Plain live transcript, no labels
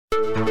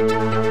Hello,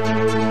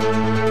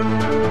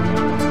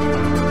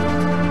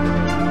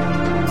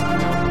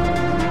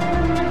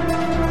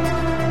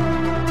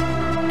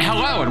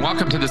 and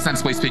welcome to the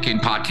Sensibly Speaking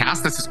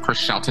podcast. This is Chris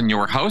Shelton,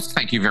 your host.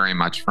 Thank you very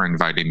much for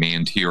inviting me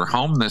into your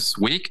home this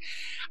week.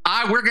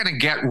 We're going to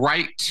get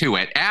right to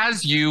it.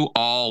 As you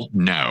all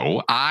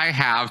know, I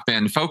have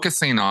been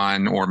focusing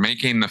on or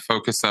making the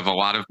focus of a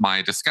lot of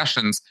my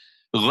discussions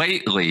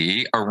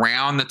lately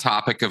around the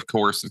topic of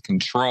coercive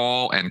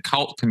control and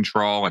cult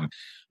control and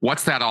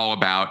what's that all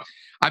about.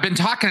 I've been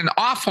talking an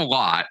awful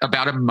lot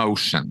about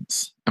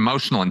emotions,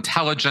 emotional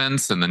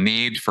intelligence, and the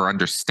need for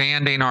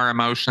understanding our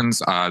emotions,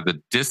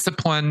 the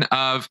discipline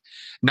of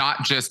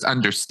not just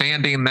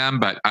understanding them,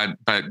 but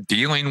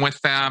dealing with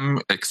them,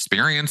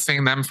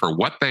 experiencing them for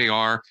what they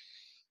are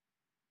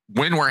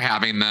when we're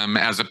having them,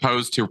 as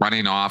opposed to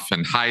running off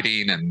and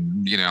hiding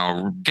and,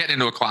 getting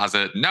into a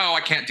closet. No,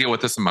 I can't deal with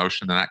this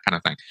emotion and that kind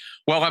of thing.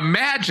 Well,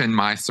 imagine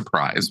my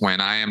surprise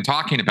when I am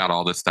talking about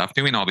all this stuff,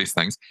 doing all these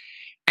things,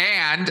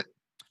 and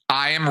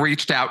I am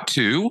reached out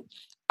to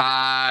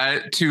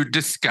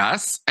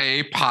discuss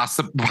a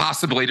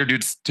possibly to do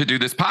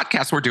this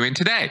podcast we're doing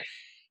today.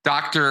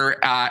 Dr.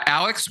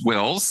 Alex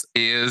Wills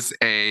is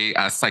a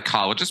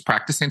psychologist,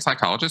 practicing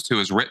psychologist, who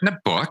has written a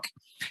book,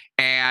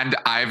 and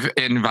I've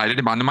invited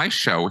him onto my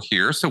show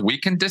here so we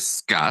can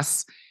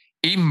discuss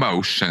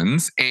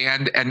emotions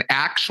and an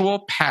actual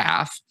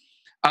path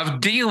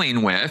of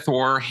dealing with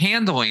or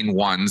handling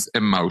one's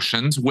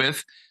emotions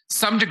with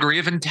some degree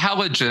of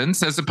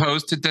intelligence, as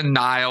opposed to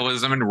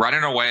denialism and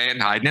running away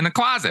and hiding in a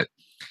closet.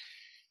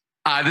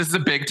 This is a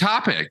big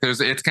topic.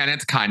 It's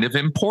kind of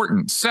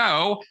important.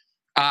 So,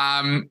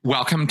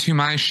 welcome to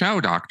my show,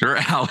 Dr.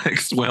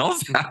 Alex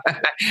Wills.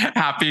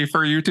 Happy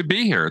for you to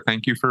be here.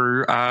 Thank you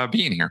for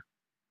being here.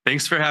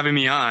 Thanks for having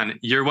me on.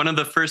 You're one of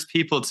the first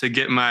people to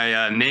get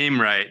my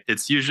name right.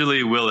 It's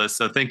usually Willis,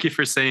 so thank you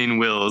for saying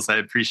Wills. I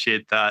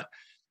appreciate that.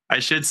 I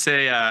should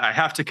say, I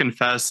have to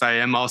confess, I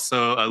am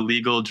also a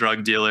legal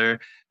drug dealer.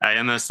 I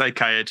am a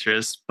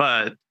psychiatrist,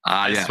 but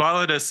I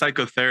swallowed a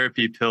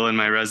psychotherapy pill in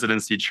my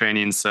residency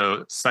training.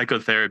 So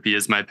psychotherapy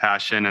is my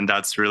passion, and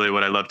that's really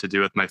what I love to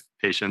do with my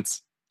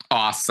patients.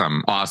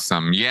 Awesome.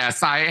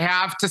 Yes, I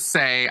have to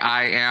say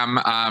I am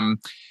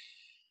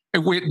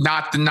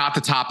not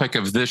the topic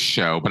of this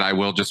show, but I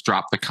will just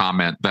drop the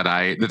comment that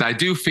I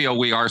do feel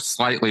we are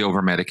slightly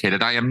over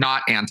medicated. I am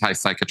not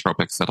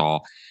anti-psychotropics at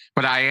all,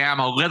 but I am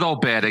a little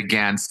bit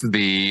against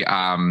the,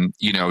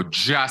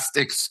 just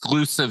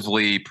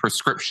exclusively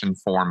prescription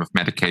form of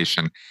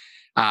medication.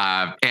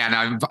 And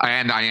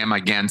I am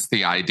against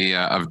the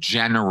idea of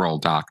general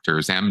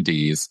doctors,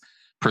 MDs,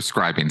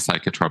 prescribing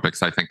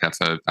psychotropics. I think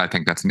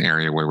that's an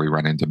area where we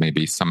run into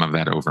maybe some of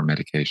that over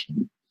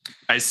medication.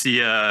 I see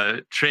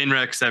train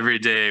wrecks every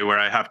day where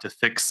I have to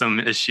fix some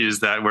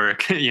issues that were,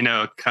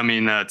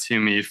 coming to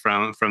me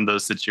from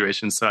those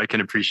situations. So I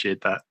can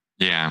appreciate that.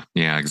 Yeah,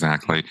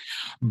 exactly.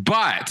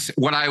 But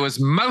what I was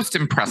most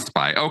impressed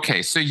by,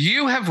 okay, so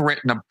you have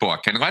written a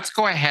book, and let's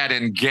go ahead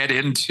and get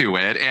into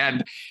it.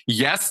 And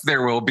yes,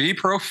 there will be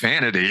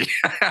profanity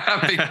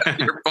because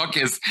your book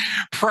is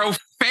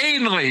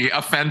profanely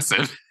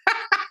offensive.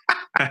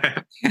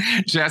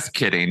 Just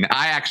kidding.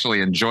 I actually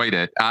enjoyed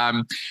it.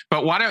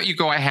 But why don't you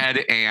go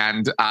ahead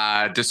and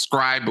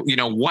describe,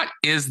 what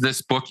is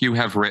this book you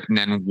have written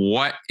and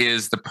what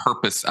is the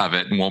purpose of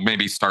it? And we'll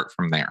maybe start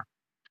from there.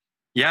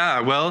 Yeah,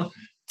 well,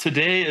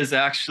 today is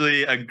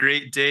actually a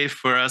great day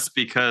for us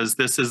because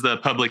this is the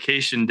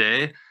publication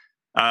day.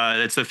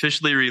 It's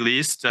officially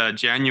released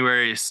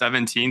January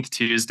 17th,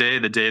 Tuesday,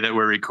 the day that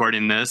we're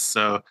recording this.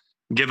 So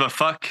give a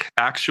fuck,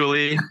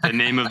 actually, the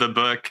name of the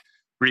book.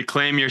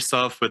 Reclaim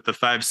Yourself with the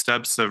 5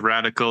 Steps of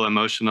Radical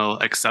Emotional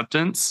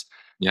Acceptance.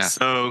 Yeah.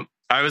 So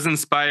I was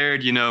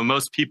inspired.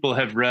 Most people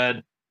have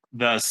read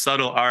The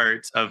Subtle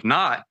Art of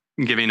Not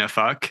Giving a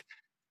Fuck.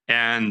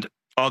 And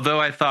although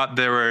I thought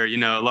there were,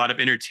 a lot of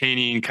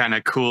entertaining, kind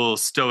of cool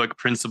Stoic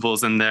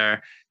principles in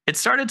there, it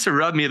started to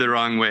rub me the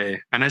wrong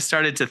way. And I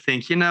started to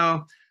think,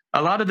 a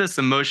lot of this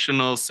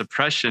emotional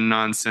suppression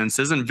nonsense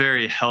isn't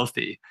very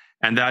healthy.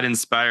 And that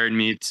inspired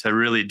me to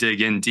really dig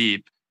in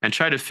deep and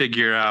try to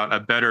figure out a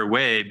better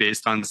way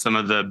based on some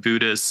of the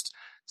Buddhist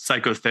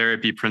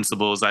psychotherapy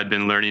principles I'd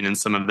been learning in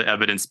some of the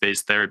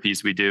evidence-based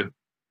therapies we do.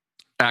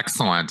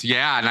 Excellent.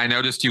 Yeah. And I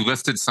noticed you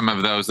listed some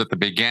of those at the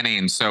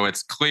beginning. So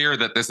it's clear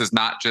that this is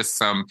not just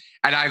and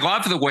I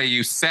love the way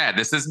you said,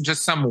 this isn't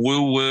just some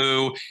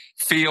woo-woo,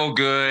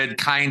 feel-good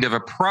kind of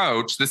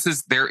approach.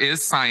 There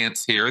is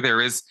science here.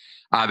 There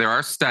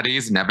are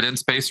studies and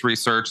evidence-based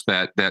research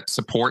that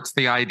supports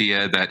the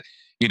idea that,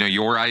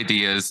 your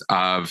ideas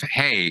of,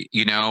 hey,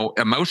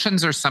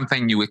 emotions are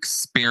something you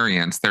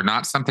experience. They're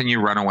not something you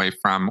run away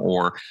from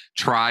or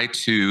try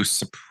to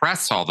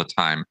suppress all the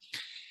time.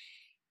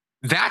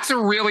 That's a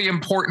really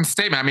important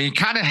statement. I mean,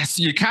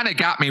 you kind of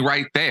got me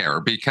right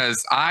there,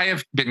 because I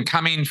have been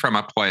coming from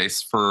a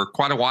place for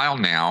quite a while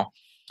now,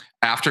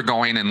 after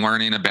going and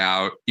learning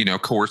about,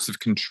 coercive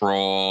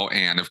control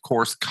and, of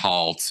course,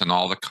 cults and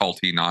all the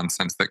culty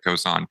nonsense that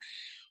goes on.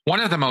 One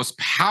of the most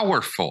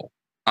powerful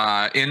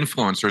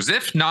influencers,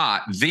 if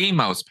not the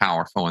most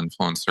powerful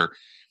influencer,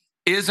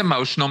 is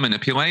emotional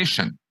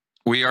manipulation.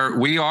 We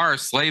are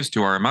slaves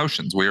to our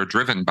emotions. We are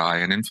driven by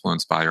and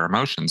influenced by our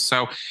emotions.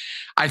 So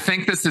I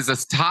think this is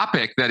a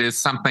topic that is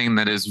something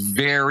that is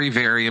very,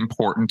 very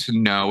important to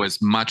know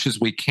as much as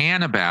we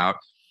can about,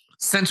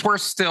 since we're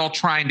still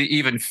trying to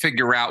even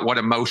figure out what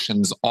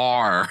emotions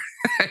are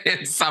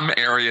in some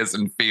areas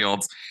and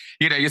fields.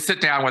 You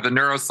sit down with a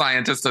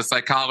neuroscientist, a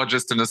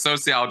psychologist, and a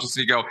sociologist,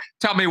 and you go,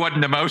 tell me what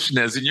an emotion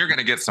is, and you're going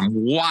to get some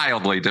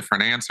wildly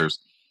different answers.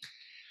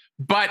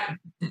 But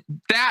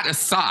that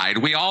aside,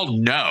 we all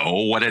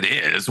know what it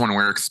is when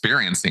we're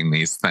experiencing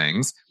these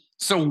things.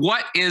 So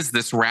what is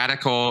this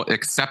radical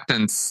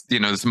acceptance,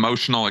 this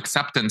emotional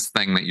acceptance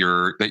thing that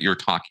you're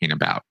talking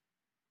about?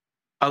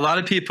 A lot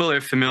of people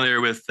are familiar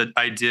with the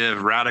idea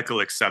of radical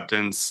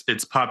acceptance.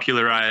 It's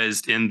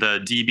popularized in the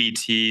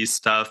DBT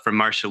stuff from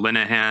Marsha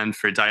Linehan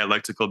for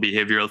dialectical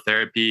behavioral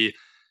therapy.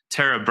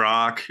 Tara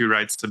Brach, who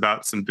writes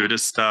about some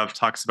Buddhist stuff,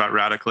 talks about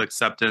radical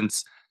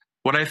acceptance.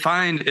 What I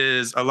find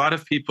is a lot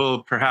of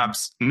people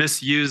perhaps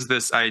misuse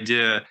this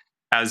idea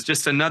as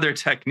just another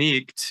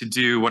technique to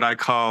do what I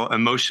call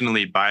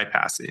emotionally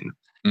bypassing.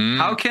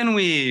 How can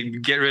we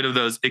get rid of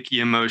those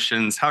icky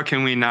emotions? How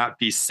can we not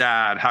be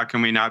sad? How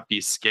can we not be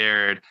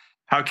scared?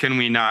 How can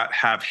we not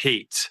have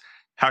hate?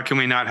 How can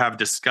we not have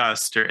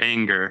disgust or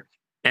anger?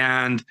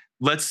 And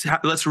let's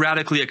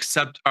radically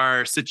accept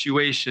our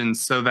situation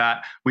so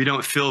that we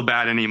don't feel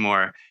bad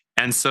anymore.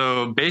 And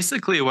so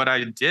basically what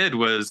I did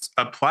was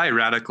apply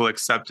radical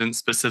acceptance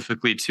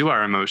specifically to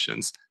our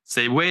emotions.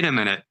 Say, wait a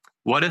minute,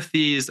 what if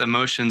these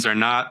emotions are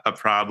not a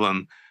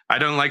problem? I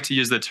don't like to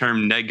use the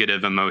term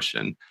negative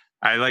emotion.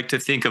 I like to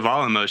think of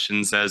all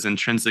emotions as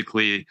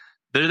intrinsically,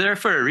 they're there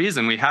for a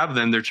reason. We have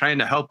them. They're trying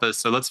to help us.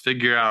 So let's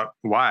figure out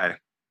why.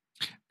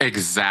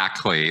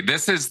 Exactly.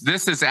 This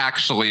is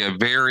actually a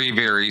very,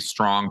 very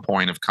strong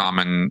point of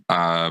common,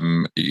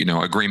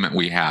 agreement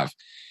we have.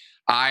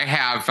 I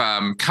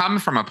have come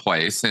from a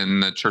place in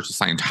the Church of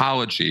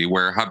Scientology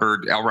where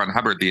L. Ron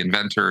Hubbard, the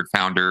inventor,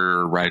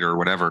 founder, writer,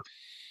 whatever,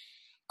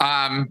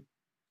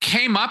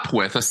 came up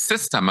with a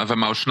system of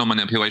emotional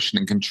manipulation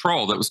and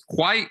control that was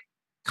quite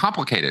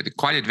complicated,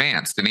 quite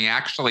advanced. And he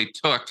actually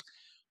took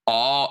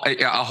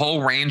a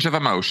whole range of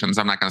emotions.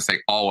 I'm not going to say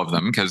all of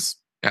them because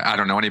I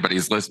don't know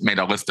anybody's made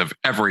a list of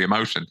every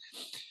emotion,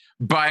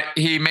 but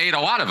he made a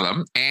lot of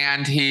them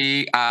and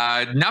he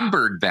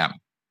numbered them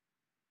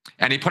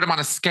and he put them on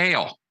a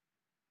scale.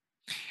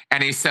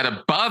 And he said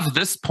above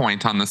this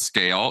point on the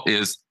scale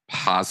is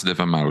positive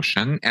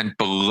emotion, and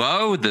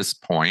below this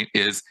point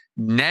is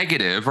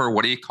negative, or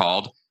what he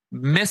called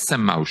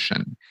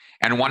misemotion.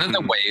 And one of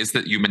the ways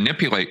that you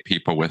manipulate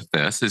people with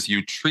this is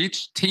you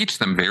teach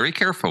them very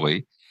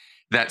carefully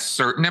that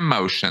certain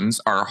emotions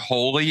are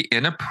wholly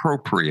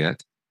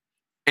inappropriate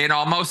in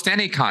almost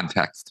any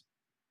context.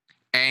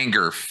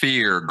 Anger,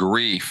 fear,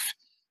 grief,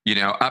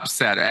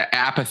 upset,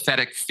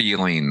 apathetic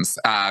feelings,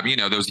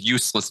 those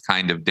useless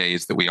kind of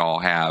days that we all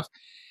have.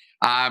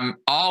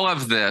 All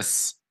of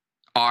this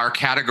are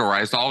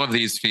categorized, all of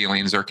these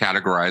feelings are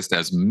categorized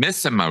as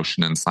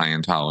misemotion in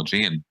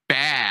Scientology, and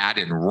bad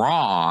and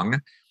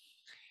wrong.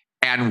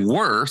 And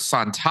worse,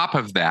 on top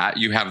of that,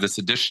 you have this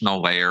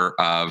additional layer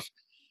of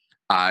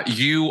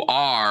you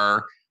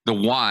are the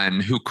one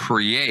who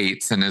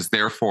creates and is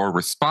therefore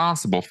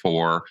responsible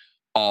for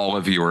all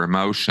of your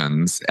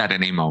emotions at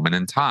any moment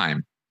in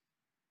time.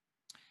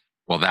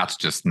 Well, that's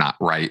just not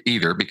right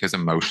either, because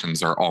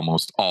emotions are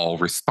almost all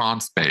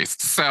response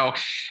based. So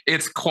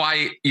it's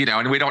quite,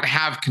 and we don't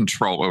have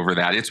control over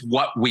that. It's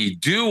what we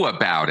do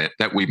about it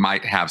that we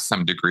might have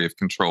some degree of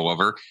control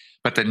over.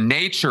 But the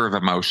nature of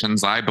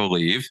emotions, I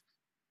believe,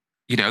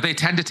 they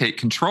tend to take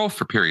control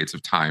for periods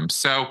of time.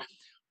 So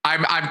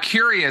I'm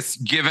curious,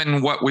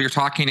 given what we're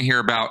talking here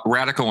about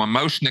radical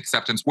emotion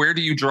acceptance, where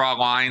do you draw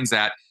lines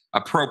at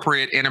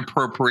appropriate,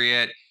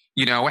 inappropriate?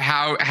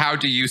 How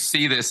do you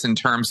see this in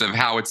terms of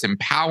how it's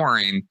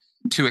empowering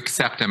to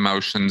accept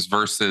emotions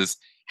versus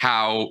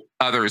how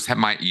others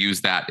might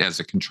use that as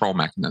a control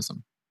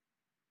mechanism?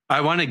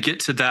 I want to get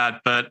to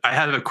that, but I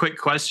have a quick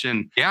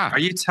question. Yeah. Are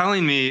you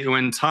telling me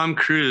when Tom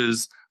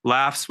Cruise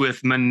laughs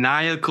with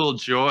maniacal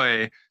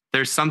joy,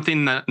 there's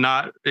something that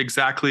not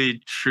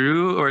exactly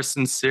true or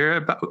sincere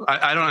about?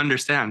 I don't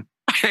understand.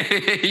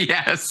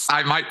 Yes,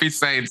 I might be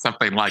saying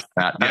something like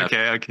that. Yes.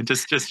 Okay.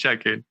 Just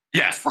checking.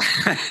 Yes.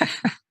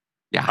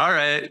 Yeah. All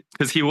right.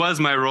 Because he was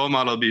my role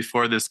model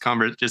before this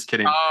conversation. Just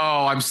kidding.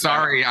 Oh, I'm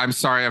sorry. I'm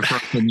sorry. I've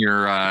broken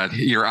your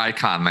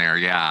icon there.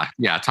 Yeah.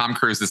 Tom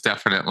Cruise is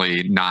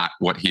definitely not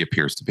what he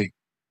appears to be.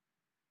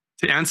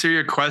 To answer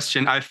your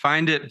question, I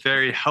find it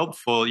very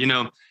helpful.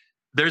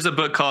 There's a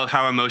book called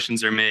How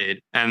Emotions Are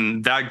Made,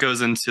 and that goes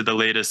into the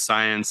latest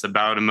science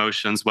about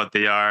emotions, what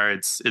they are.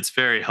 It's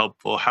very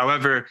helpful.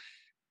 However,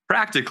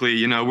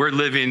 practically, we're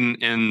living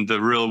in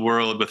the real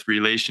world with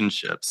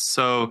relationships.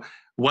 So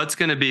what's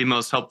going to be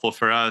most helpful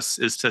for us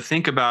is to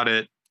think about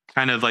it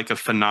kind of like a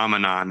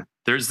phenomenon.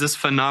 There's this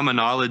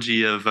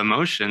phenomenology of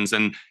emotions,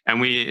 and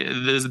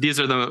these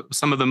are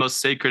some of the most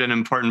sacred and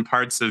important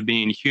parts of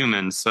being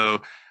human.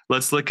 So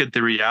let's look at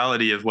the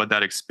reality of what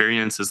that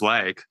experience is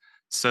like.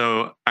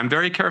 So I'm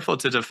very careful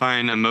to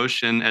define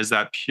emotion as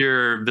that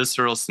pure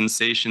visceral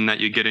sensation that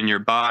you get in your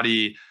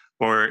body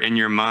or in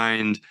your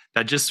mind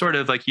that just sort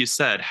of, like you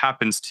said,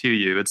 happens to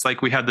you. It's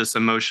like we have this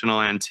emotional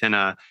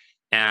antenna,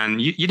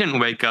 and you didn't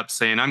wake up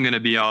saying, I'm going to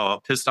be all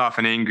pissed off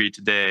and angry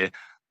today,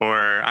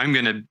 or I'm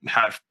going to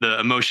have the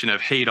emotion of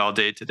hate all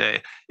day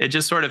today. It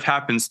just sort of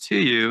happens to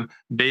you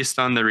based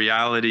on the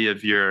reality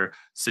of your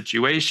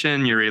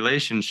situation, your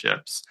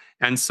relationships.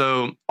 And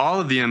so all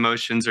of the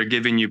emotions are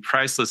giving you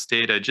priceless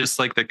data, just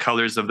like the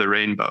colors of the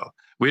rainbow.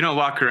 We don't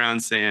walk around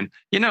saying,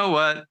 you know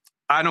what?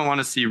 I don't want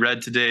to see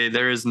red today.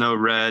 There is no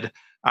red.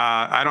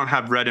 I don't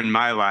have red in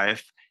my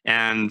life.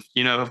 And,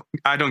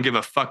 I don't give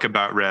a fuck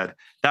about red.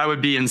 That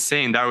would be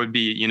insane. That would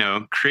be,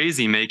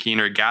 crazy making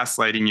or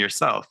gaslighting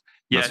yourself.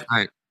 Yet, That's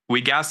right. we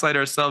gaslight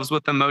ourselves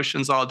with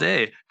emotions all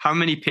day. How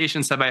many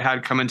patients have I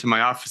had come into my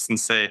office and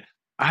say,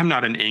 I'm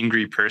not an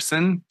angry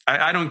person.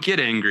 I don't get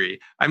angry.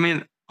 I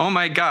mean, oh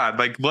my God,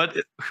 like what,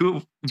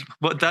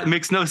 that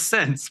makes no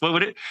sense. What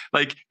would it,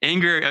 like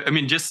anger? I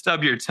mean, just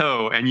stub your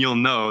toe and you'll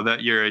know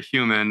that you're a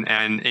human,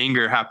 and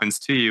anger happens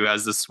to you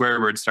as the swear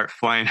words start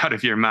flying out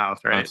of your mouth,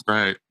 right? That's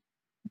right.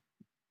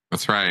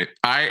 That's right.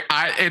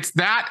 It's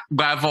that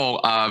level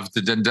of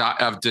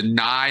of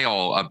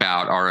denial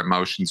about our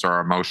emotions or our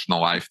emotional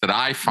life that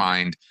I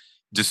find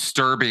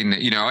disturbing.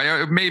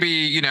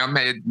 Maybe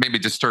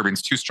disturbing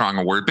is too strong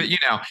a word, but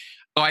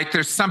like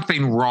there's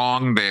something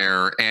wrong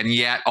there, and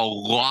yet a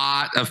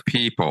lot of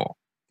people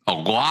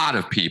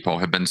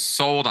have been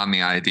sold on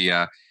the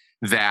idea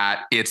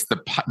that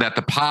that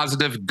the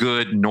positive,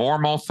 good,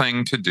 normal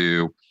thing to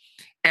do.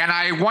 And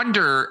I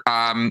wonder,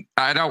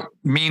 I don't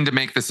mean to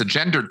make this a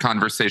gendered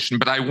conversation,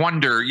 but I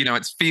wonder,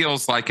 it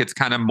feels like it's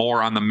kind of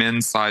more on the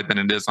men's side than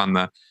it is on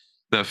the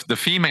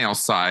female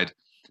side.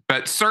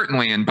 But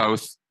certainly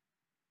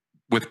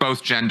with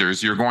both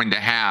genders, you're going to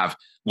have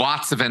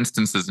lots of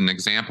instances and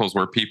examples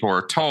where people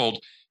are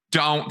told,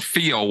 don't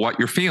feel what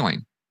you're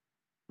feeling.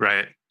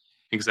 Right.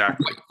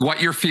 Exactly.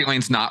 What you're feeling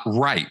is not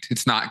right.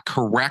 It's not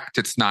correct.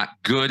 It's not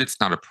good. It's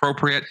not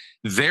appropriate.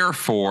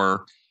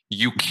 Therefore,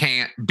 you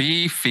can't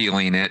be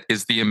feeling it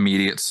is the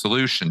immediate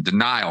solution.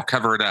 Denial,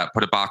 cover it up,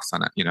 put a box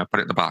on it, put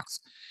it in the box.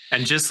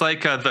 And just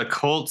like the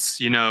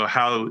cults,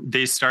 how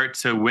they start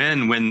to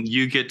win when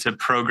you get to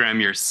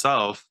program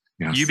yourself,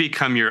 yes. You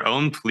become your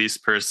own police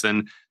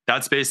person.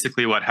 That's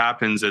basically what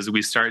happens is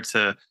we start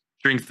to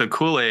drink the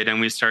Kool-Aid and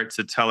we start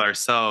to tell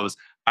ourselves,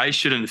 I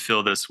shouldn't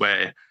feel this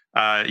way.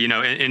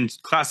 In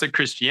classic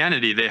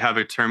Christianity, they have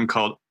a term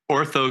called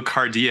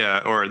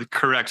orthocardia, or the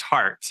correct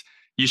heart.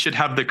 You should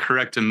have the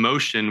correct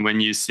emotion when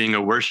you sing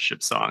a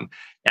worship song,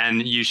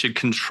 and you should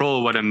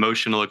control what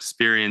emotional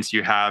experience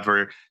you have,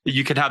 or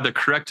you could have the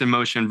correct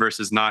emotion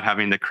versus not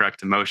having the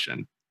correct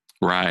emotion.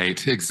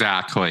 Right,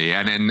 exactly.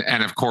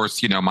 And of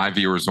course, my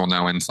viewers will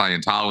know in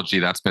Scientology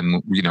that's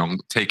been,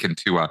 taken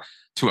to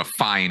a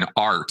fine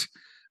art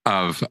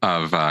of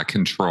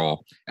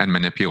control and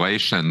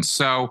manipulation.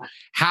 So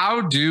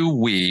how do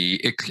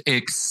we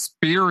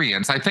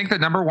experience, I think the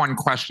number one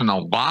question a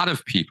lot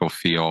of people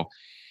feel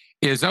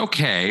is,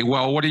 okay,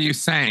 well, what are you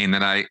saying?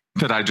 That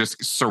I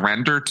just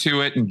surrender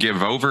to it and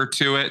give over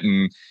to it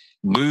and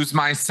lose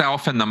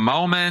myself in the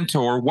moment?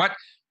 Or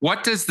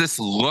what does this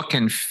look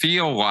and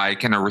feel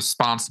like in a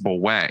responsible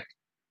way?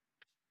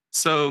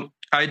 So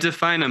I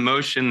define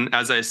emotion,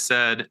 as I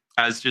said,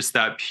 as just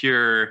that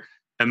pure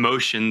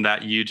emotion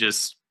that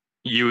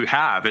you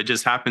have. It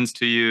just happens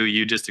to you.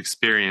 You just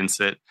experience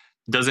it.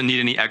 Doesn't need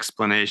any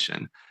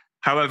explanation.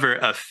 However,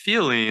 a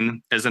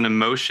feeling is an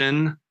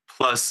emotion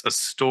plus a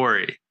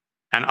story.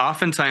 And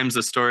oftentimes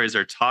the stories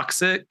are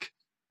toxic,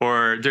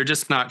 or they're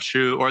just not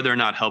true, or they're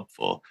not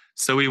helpful.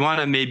 So we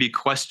want to maybe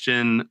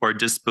question or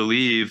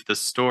disbelieve the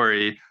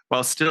story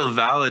while still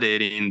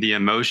validating the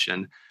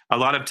emotion. A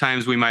lot of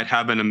times we might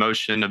have an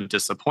emotion of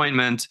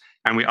disappointment,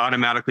 and we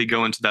automatically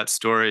go into that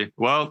story.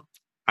 Well,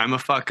 I'm a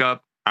fuck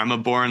up. I'm a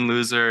born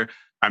loser.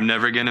 I'm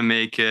never going to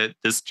make it.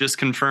 This just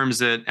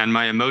confirms it. And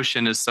my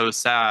emotion is so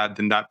sad.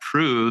 Then that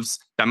proves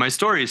that my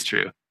story is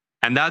true.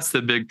 And that's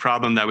the big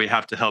problem that we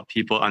have to help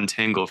people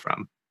untangle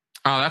from.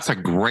 Oh, that's a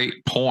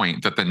great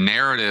point, that the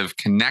narrative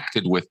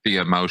connected with the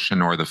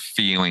emotion or the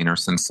feeling or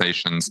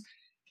sensations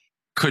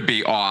could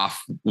be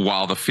off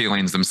while the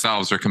feelings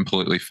themselves are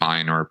completely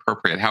fine or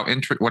appropriate.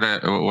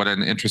 What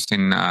an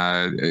interesting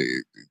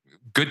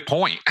good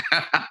point.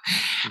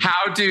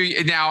 How do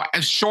you, now,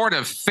 short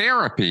of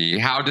therapy,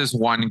 how does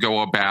one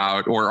go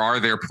about, or are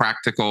there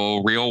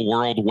practical real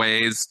world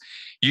ways?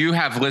 You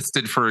have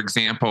listed, for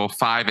example,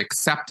 5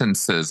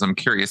 acceptances. I'm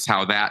curious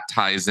how that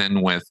ties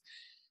in with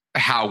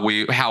how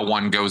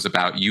one goes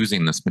about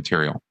using this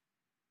material.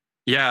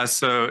 Yeah.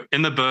 So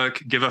in the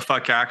book, Give a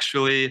Fuck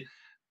Actually,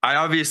 I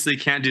obviously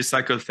can't do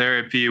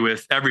psychotherapy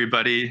with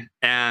everybody.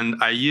 And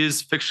I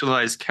use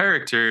fictionalized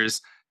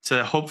characters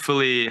to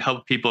hopefully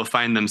help people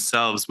find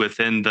themselves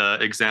within the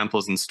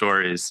examples and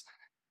stories.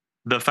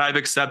 The 5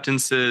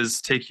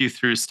 acceptances take you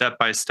through step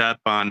by step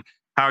on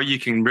how you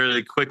can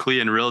really quickly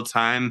in real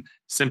time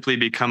simply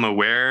become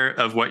aware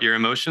of what your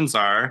emotions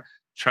are,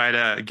 try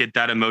to get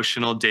that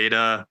emotional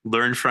data,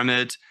 learn from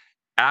it,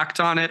 act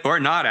on it or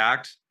not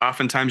act.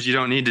 Oftentimes, you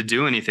don't need to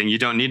do anything. You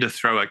don't need to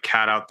throw a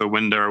cat out the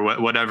window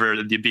or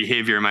whatever the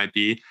behavior might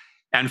be.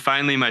 And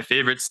finally, my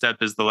favorite step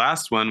is the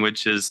last one,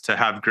 which is to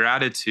have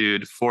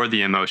gratitude for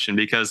the emotion.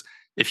 Because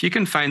if you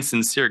can find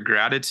sincere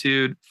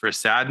gratitude for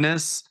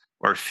sadness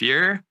or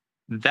fear,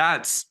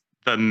 that's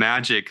the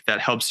magic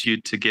that helps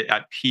you to get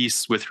at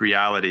peace with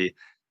reality.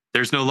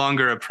 There's no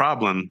longer a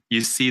problem.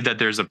 You see that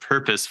there's a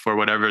purpose for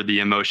whatever the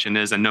emotion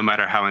is, and no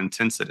matter how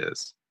intense it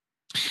is.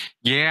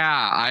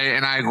 Yeah,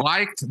 I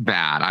liked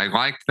that. I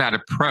liked that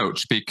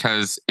approach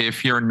because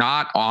if you're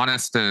not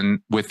honest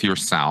with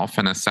yourself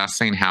and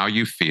assessing how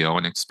you feel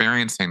and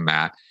experiencing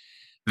that,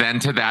 then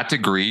to that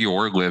degree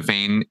you're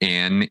living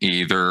in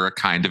either a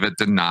kind of a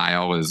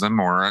denialism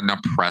or an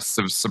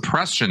oppressive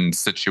suppression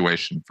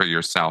situation for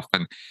yourself.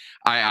 And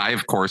I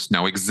of course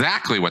know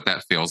exactly what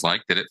that feels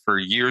like. Did it for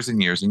years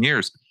and years and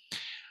years.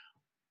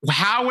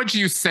 How would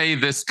you say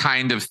this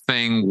kind of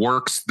thing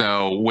works,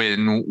 though,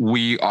 when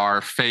we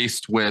are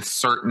faced with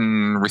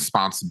certain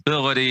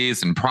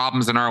responsibilities and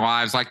problems in our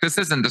lives? Like, this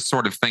isn't the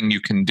sort of thing you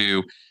can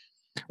do.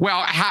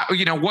 Well,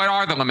 what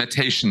are the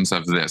limitations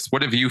of this?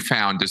 What have you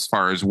found as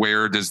far as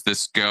where does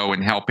this go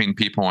in helping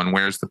people, and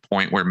where's the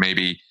point where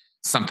maybe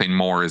something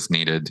more is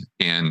needed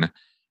in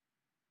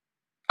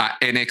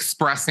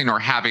expressing or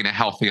having a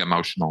healthy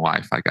emotional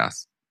life, I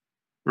guess?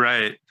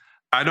 Right.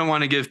 I don't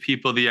want to give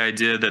people the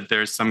idea that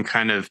there's some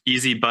kind of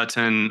easy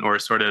button or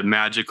sort of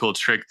magical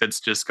trick that's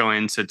just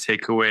going to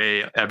take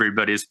away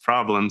everybody's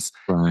problems.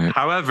 Right.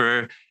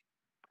 However,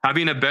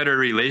 having a better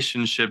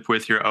relationship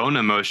with your own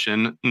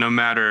emotion, no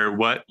matter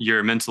what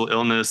your mental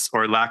illness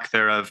or lack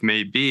thereof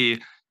may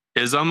be,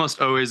 is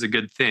almost always a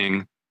good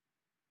thing.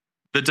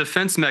 The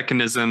defense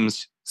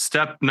mechanisms,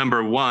 step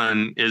number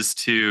one is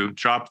to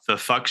drop the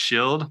fuck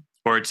shield,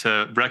 or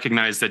to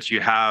recognize that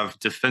you have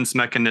defense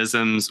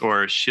mechanisms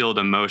or shield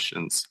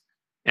emotions.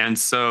 And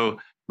so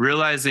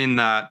realizing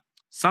that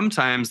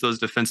sometimes those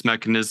defense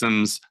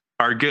mechanisms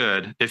are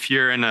good. If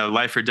you're in a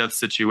life or death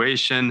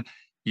situation,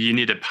 you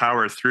need to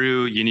power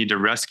through, you need to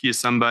rescue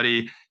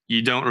somebody.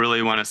 You don't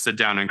really want to sit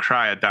down and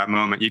cry at that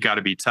moment. You got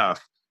to be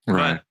tough.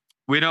 Right. But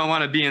we don't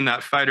want to be in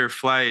that fight or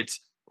flight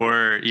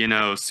or,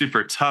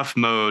 super tough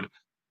mode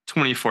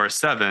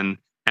 24/7.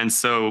 And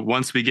so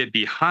once we get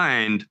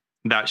behind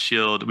that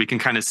shield, we can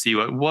kind of see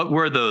what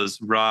were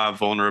those raw,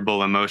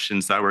 vulnerable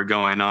emotions that were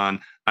going on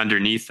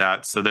underneath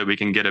that, so that we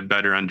can get a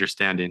better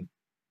understanding.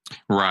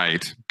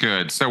 Right.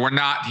 Good. So we're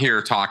not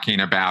here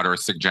talking about or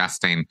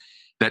suggesting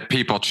that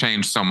people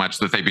change so much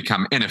that they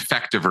become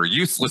ineffective or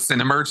useless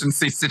in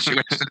emergency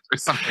situations or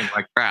something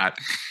like that.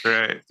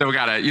 Right. So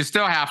you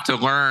still have to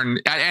learn.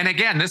 And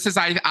again, this is,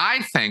 I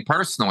think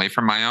personally,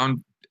 from my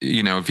own,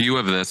 view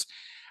of this,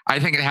 I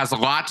think it has a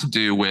lot to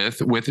do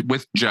with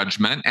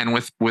judgment and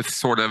with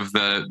sort of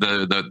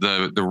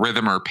the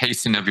rhythm or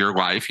pacing of your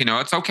life.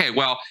 It's okay.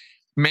 Well,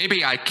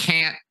 maybe I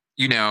can't,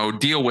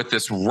 deal with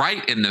this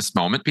right in this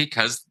moment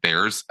because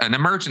there's an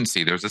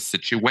emergency, there's a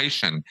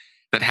situation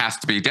that has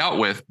to be dealt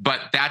with.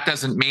 But that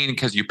doesn't mean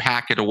because you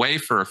pack it away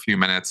for a few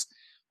minutes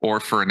or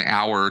for an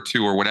hour or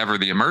two or whatever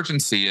the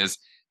emergency is,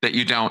 that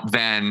you don't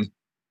then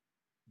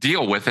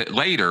deal with it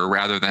later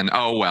rather than,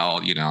 oh,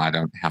 well, I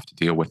don't have to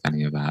deal with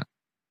any of that.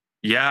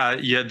 Yeah.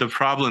 The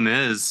problem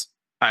is,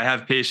 I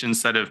have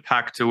patients that have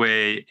packed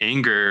away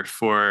anger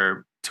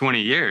for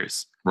 20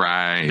 years.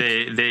 Right.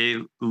 They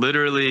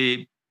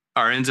literally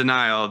are in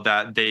denial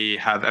that they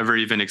have ever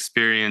even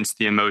experienced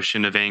the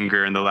emotion of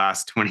anger in the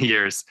last 20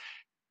 years.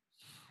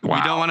 Wow.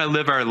 We don't want to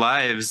live our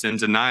lives in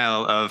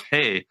denial of,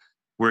 hey,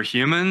 we're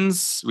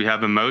humans, we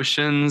have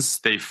emotions,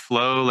 they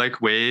flow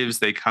like waves,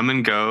 they come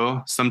and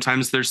go.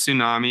 Sometimes they're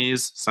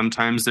tsunamis,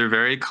 sometimes they're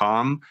very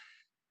calm.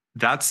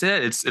 That's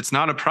it. It's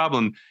not a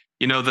problem.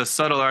 The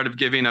subtle art of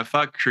giving a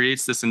fuck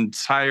creates this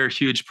entire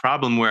huge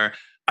problem where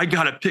I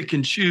got to pick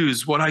and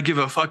choose what I give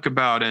a fuck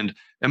about, and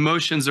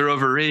emotions are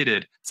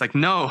overrated. It's like,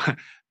 no,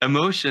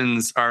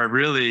 emotions are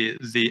really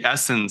the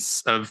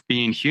essence of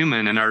being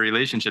human in our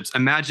relationships.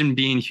 Imagine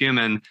being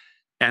human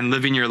and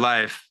living your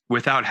life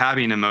without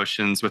having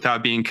emotions,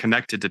 without being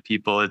connected to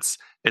people. It's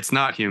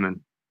not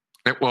human.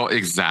 Well,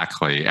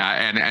 exactly.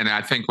 And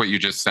I think what you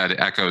just said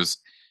echoes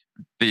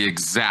the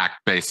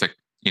exact basic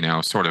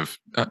sort of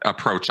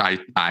approach I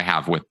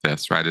have with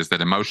this, right? Is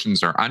that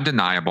emotions are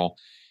undeniable,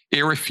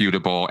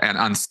 irrefutable, and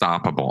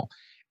unstoppable.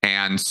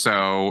 And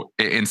so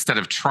instead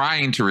of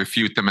trying to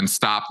refute them and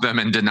stop them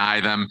and deny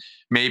them,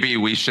 maybe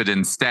we should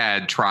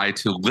instead try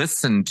to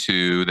listen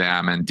to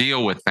them and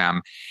deal with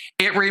them.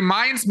 It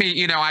reminds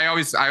me, I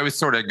always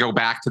sort of go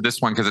back to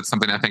this one because it's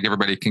something I think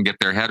everybody can get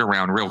their head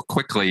around real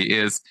quickly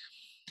is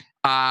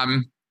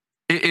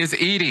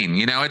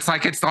eating. It's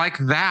like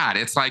that.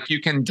 It's like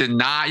you can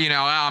deny, oh,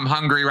 I'm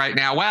hungry right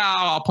now. Well,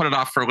 I'll put it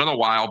off for a little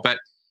while, but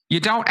you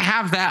don't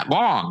have that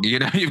long.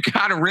 You've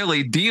got to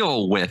really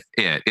deal with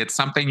it. It's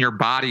something your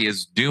body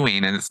is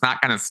doing, and it's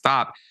not going to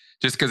stop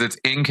just because it's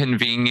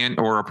inconvenient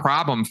or a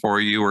problem for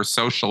you or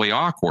socially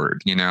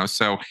awkward.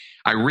 So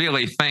I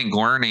really think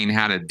learning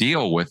how to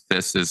deal with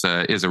this is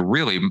a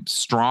really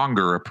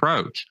stronger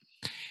approach.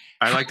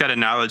 I like that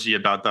analogy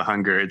about the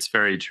hunger. It's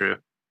very true.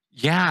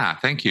 Yeah,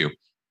 thank you.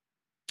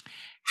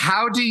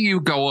 How do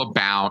you go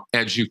about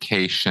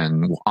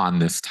education on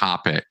this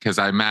topic? Because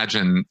I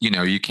imagine,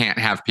 you can't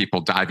have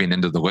people diving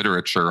into the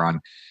literature on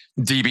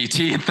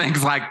DBT and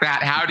things like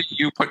that. How do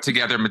you put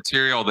together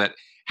material that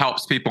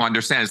helps people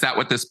understand? Is that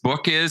what this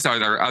book is? Are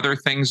there other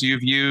things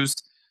you've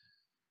used?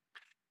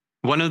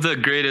 One of the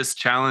greatest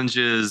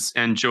challenges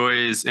and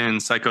joys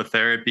in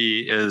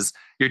psychotherapy is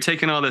you're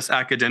taking all this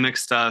academic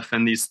stuff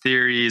and these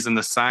theories and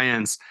the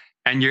science,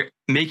 and you're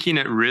making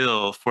it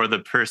real for the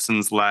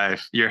person's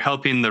life. You're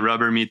helping the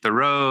rubber meet the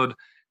road.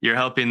 You're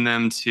helping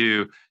them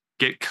to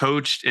get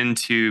coached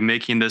into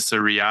making this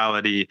a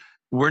reality.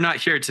 We're not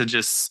here to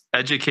just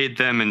educate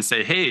them and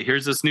say, hey,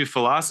 here's this new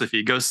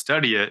philosophy, go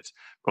study it,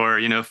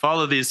 or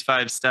follow these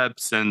 5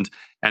 steps and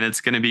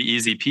it's going to be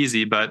easy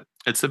peasy. But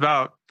it's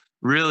about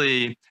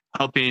really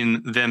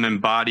helping them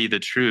embody the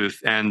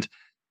truth. And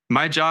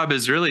my job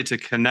is really to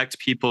connect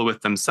people with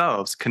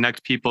themselves,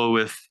 connect people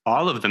with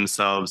all of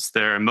themselves,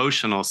 their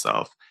emotional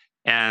self.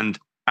 And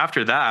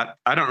after that,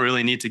 I don't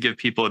really need to give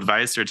people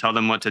advice or tell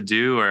them what to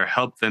do or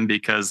help them,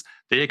 because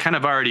they kind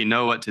of already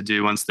know what to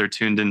do once they're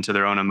tuned into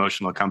their own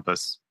emotional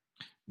compass.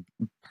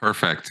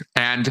 Perfect.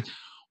 And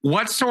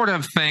what sort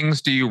of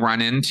things do you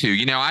run into?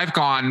 I've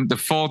gone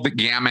the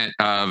gamut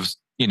of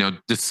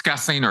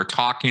discussing or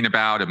talking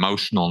about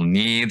emotional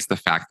needs, the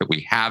fact that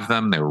we have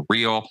them, they're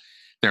real.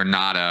 They're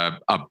not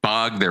a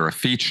bug, they're a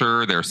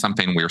feature, they're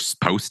something we're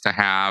supposed to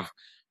have.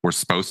 We're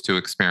supposed to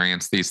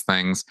experience these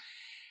things.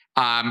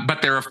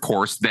 But they're, of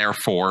course,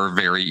 therefore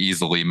very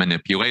easily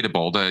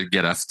manipulatable to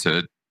get us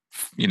to,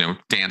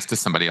 dance to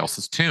somebody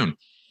else's tune.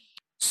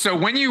 So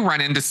when you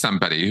run into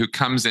somebody who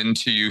comes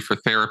into you for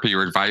therapy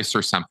or advice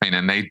or something,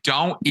 and they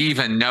don't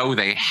even know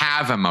they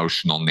have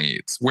emotional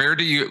needs, where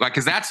do you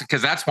because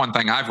that's one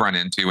thing I've run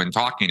into in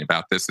talking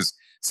about this is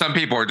some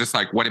people are just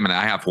like, wait a minute,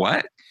 I have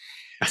what?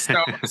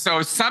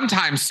 So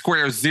sometimes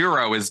square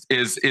zero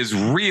is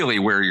really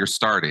where you're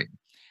starting.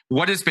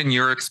 What has been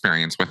your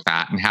experience with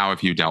that, and how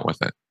have you dealt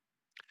with it?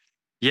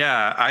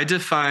 Yeah, I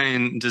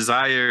define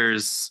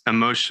desires,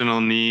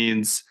 emotional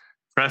needs,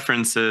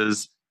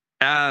 preferences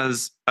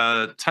as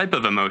a type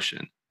of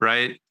emotion,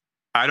 right?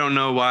 I don't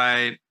know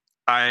why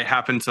I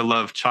happen to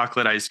love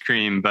chocolate ice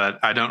cream, but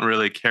I don't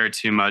really care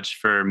too much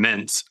for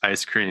mint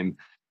ice cream.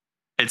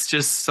 It's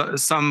just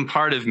some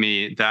part of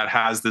me that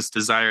has this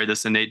desire,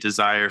 this innate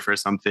desire for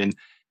something.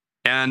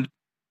 And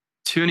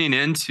tuning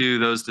into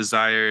those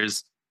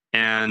desires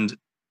and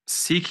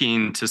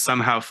seeking to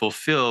somehow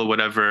fulfill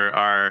whatever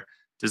our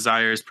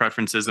desires,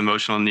 preferences,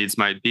 emotional needs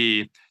might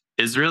be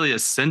is really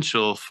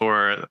essential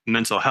for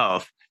mental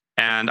health.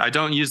 And I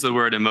don't use the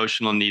word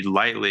emotional need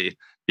lightly,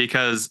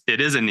 because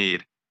it is a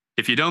need.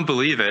 If you don't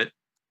believe it,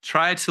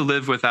 try to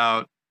live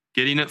without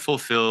getting it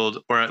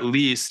fulfilled, or at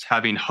least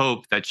having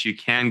hope that you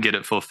can get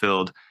it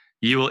fulfilled.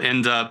 You will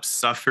end up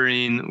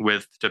suffering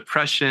with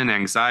depression,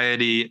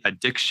 anxiety,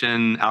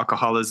 addiction,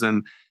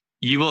 alcoholism.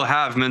 You will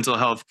have mental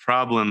health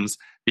problems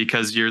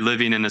because you're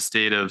living in a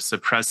state of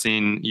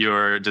suppressing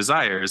your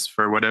desires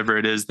for whatever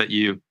it is that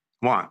you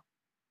want.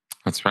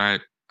 That's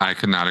right. I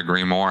could not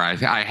agree more. I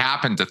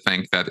happen to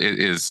think that it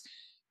is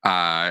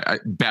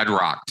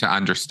bedrock to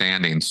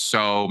understanding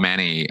so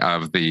many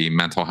of the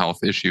mental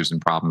health issues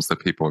and problems that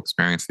people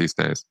experience these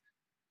days.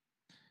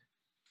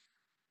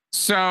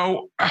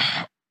 So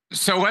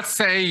let's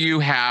say you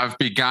have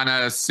begun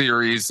a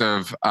series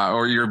of,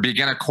 or you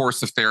begin a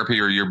course of therapy,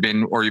 or you've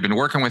been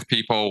working with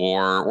people,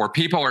 or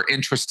people are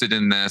interested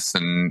in this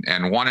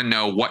and want to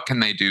know what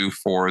can they do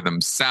for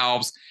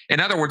themselves.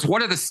 In other words,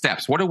 what are the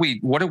steps? What are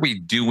we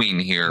doing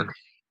here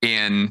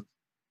in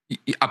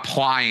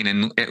applying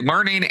and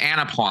learning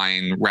and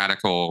applying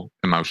radical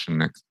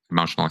emotional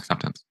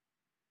acceptance?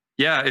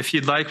 Yeah, if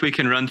you'd like, we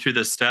can run through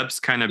the steps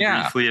kind of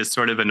briefly as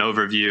sort of an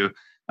overview.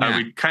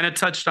 We kind of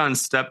touched on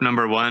step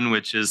number 1,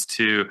 which is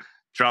to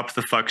drop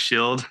the fuck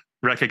shield.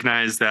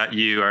 Recognize that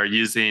you are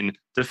using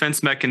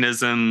defense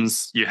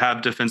mechanisms. You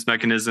have defense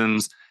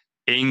mechanisms,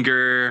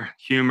 anger,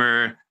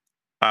 humor.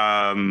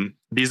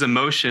 These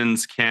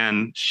emotions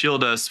can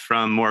shield us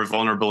from more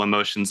vulnerable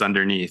emotions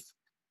underneath.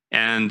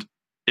 And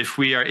if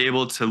we are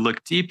able to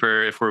look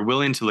deeper, if we're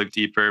willing to look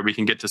deeper, we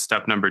can get to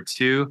step number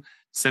 2.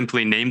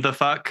 Simply name the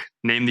fuck,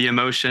 name the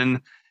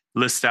emotion,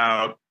 list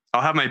out.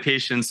 I'll have my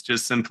patients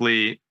just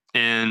simply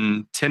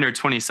in 10 or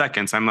 20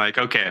 seconds, I'm like,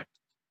 okay,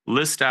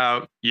 list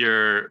out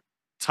your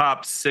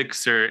top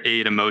 6 or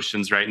 8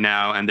 emotions right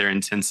now and their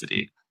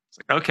intensity. It's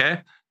like,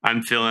 okay,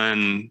 I'm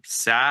feeling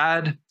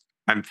sad.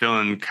 I'm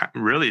feeling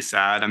really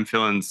sad. I'm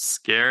feeling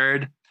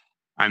scared.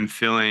 I'm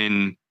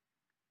feeling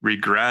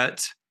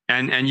regret.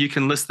 And you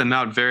can list them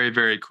out very,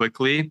 very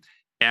quickly.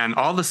 And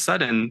all of a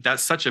sudden,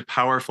 that's such a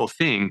powerful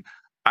thing.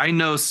 I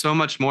know so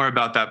much more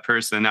about that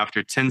person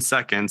after 10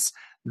 seconds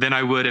than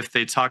I would if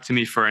they talked to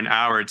me for an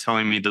hour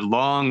telling me the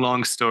long,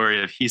 long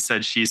story of he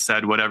said, she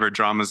said, whatever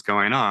drama's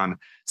going on.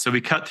 So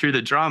we cut through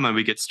the drama,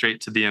 we get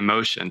straight to the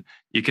emotion.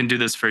 You can do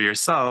this for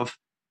yourself,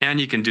 and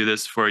you can do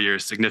this for your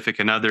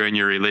significant other in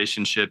your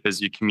relationship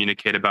as you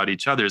communicate about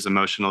each other's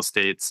emotional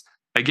states.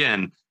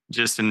 Again,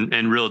 just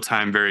in real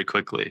time, very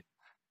quickly.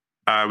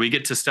 We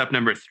get to step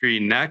number 3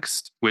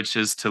 next, which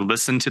is to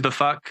listen to the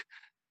fuck.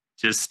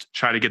 Just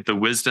try to get the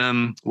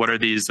wisdom. What are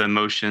these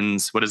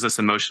emotions? What is this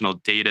emotional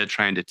data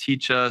trying to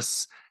teach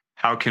us?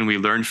 How can we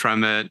learn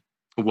from it?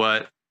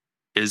 What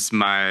is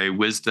my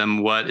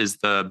wisdom? What is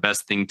the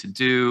best thing to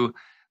do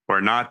or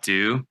not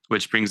do?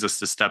 Which brings us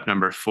to step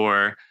number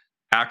 4.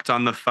 Act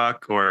on the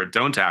fuck or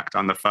don't act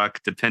on the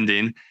fuck,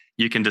 depending.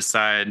 You can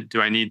decide,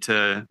 do I need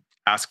to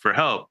ask for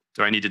help?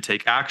 Do I need to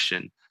take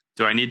action?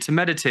 Do I need to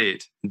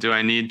meditate? Do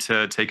I need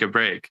to take a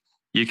break?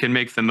 You can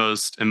make the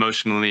most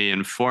emotionally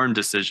informed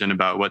decision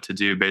about what to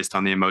do based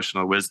on the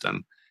emotional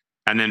wisdom.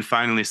 And then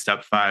finally,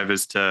 step 5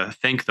 is to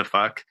thank the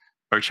fuck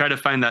or try to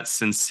find that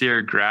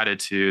sincere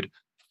gratitude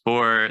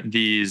for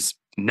these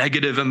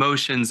negative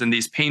emotions and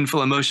these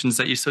painful emotions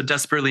that you so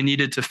desperately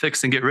needed to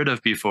fix and get rid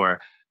of before.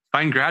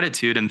 Find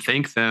gratitude and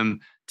thank them,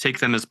 take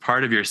them as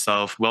part of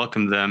yourself,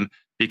 welcome them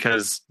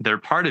because they're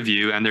part of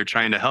you and they're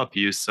trying to help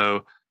you.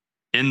 So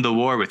end the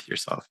war with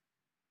yourself.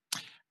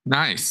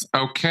 Nice.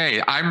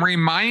 Okay. I'm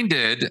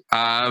reminded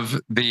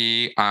of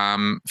the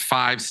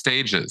 5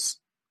 stages.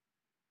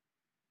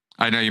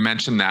 I know you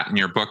mentioned that in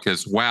your book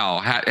as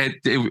well.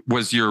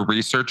 Was your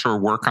research or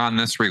work on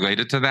this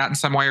related to that in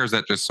some way, or is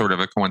that just sort of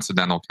a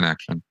coincidental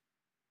connection?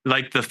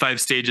 Like the 5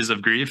 stages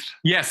of grief?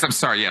 Yes, I'm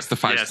sorry. Yes, the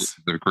 5 stages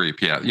of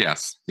grief. Yeah,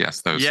 yes,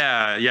 those.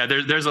 Yeah.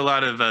 There's a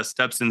lot of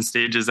steps and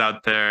stages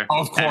out there. Oh,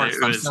 of course.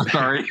 I'm so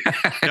sorry.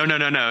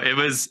 No.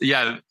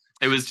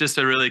 It was just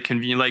a really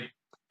convenient. Like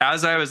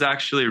as I was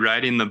actually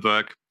writing the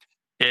book,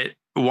 it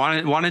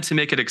wanted to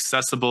make it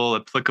accessible,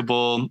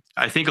 applicable.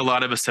 I think a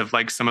lot of us have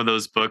liked some of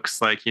those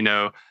books, like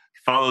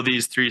follow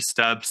these 3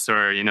 steps,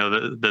 or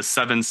the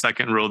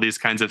 7-second rule. These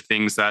kinds of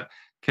things that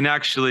can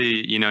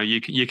actually,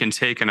 you can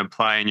take and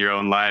apply in your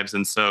own lives.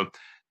 And so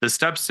the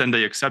steps and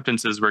the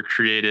acceptances were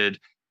created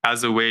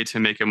as a way to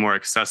make it more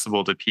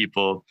accessible to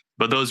people.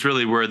 But those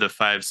really were the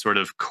 5 sort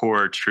of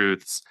core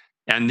truths.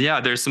 And yeah,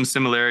 there's some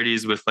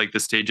similarities with like the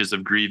stages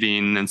of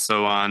grieving and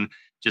so on,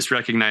 just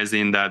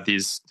recognizing that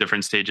these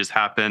different stages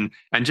happen.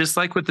 And just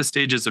like with the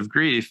stages of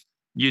grief,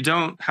 you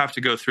don't have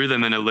to go through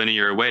them in a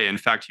linear way. In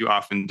fact, you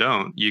often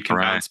don't. You can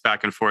bounce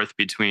back and forth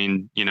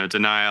between,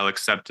 denial,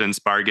 acceptance,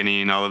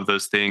 bargaining, all of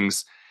those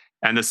things.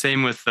 And the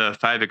same with the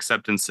 5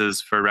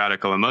 acceptances for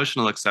radical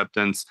emotional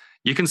acceptance.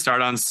 You can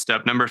start on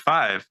step number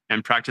 5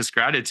 and practice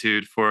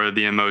gratitude for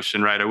the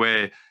emotion right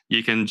away.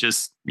 You can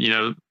just,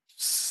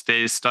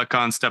 stay stuck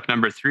on step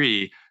number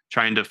 3,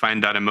 trying to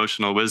find that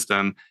emotional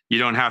wisdom. You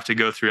don't have to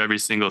go through every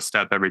single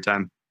step every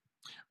time.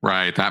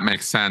 Right. That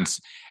makes sense.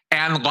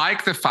 And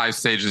like the 5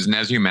 stages, and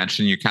as you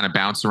mentioned, you kind of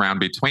bounce around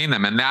between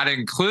them. And that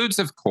includes,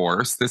 of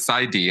course, this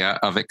idea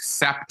of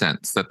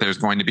acceptance, that there's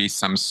going to be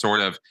some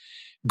sort of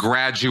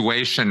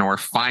graduation or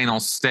final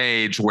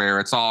stage where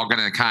it's all going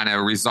to kind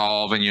of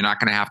resolve and you're not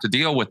going to have to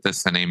deal with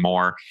this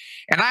anymore.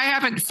 And I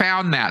haven't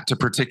found that to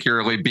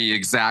particularly be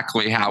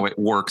exactly how it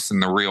works in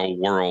the real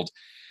world.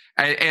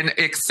 And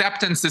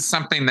acceptance is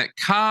something that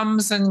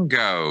comes and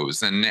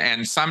goes,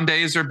 and some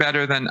days are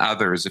better than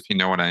others, if you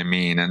know what I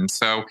mean. And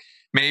so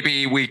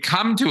maybe we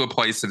come to a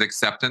place of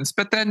acceptance,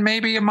 but then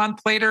maybe a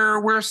month later,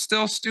 we're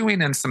still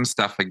stewing in some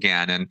stuff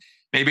again. And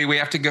maybe we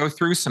have to go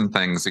through some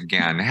things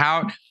again.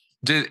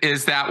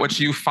 Is that what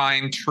you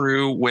find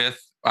true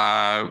with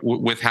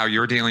how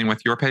you're dealing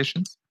with your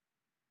patients?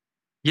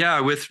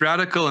 Yeah, with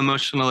radical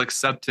emotional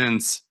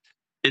acceptance,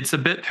 it's a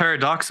bit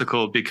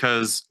paradoxical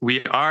because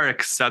we are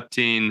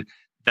accepting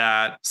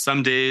that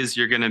some days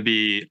you're going to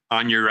be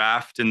on your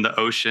raft in the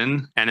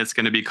ocean and it's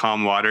going to be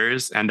calm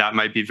waters, and that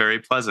might be very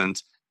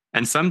pleasant.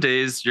 And some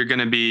days you're going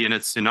to be in a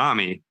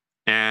tsunami.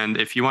 And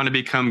if you want to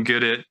become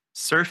good at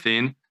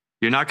surfing,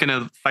 you're not going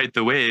to fight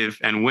the wave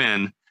and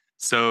win.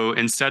 So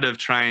instead of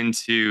trying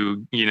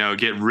to,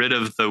 get rid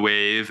of the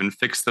wave and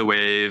fix the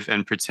wave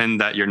and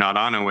pretend that you're not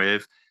on a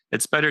wave,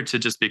 it's better to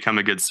just become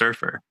a good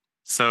surfer.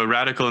 So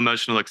radical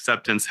emotional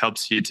acceptance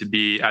helps you to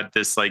be at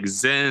this like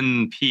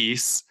Zen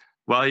peace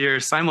while you're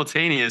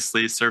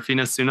simultaneously surfing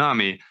a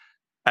tsunami.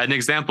 An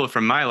example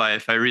from my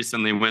life, I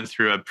recently went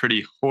through a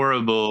pretty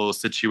horrible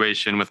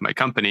situation with my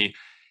company,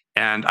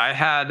 and I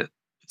had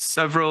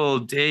several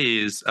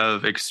days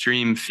of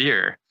extreme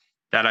fear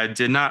that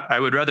I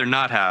would rather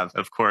not have,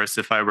 of course,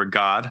 if I were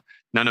God.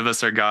 None of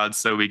us are God,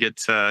 so we get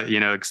to,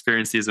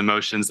 experience these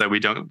emotions that we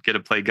don't get to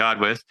play God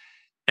with.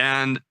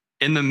 And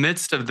in the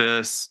midst of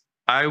this,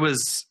 I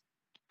was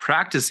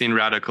practicing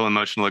radical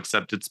emotional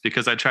acceptance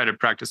because I try to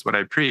practice what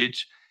I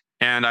preach.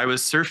 And I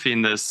was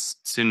surfing this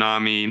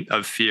tsunami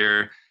of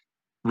fear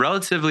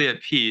relatively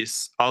at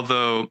peace,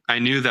 although I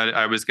knew that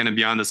I was going to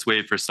be on this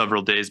wave for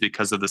several days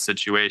because of the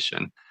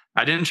situation.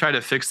 I didn't try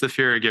to fix the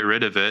fear or get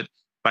rid of it.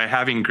 by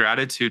having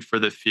gratitude for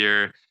the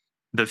fear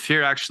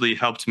actually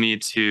helped me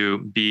to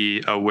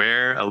be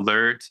aware,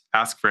 alert,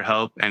 ask for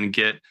help, and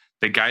get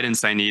the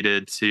guidance I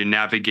needed to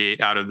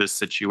navigate out of this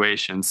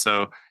situation.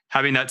 So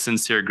having that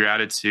sincere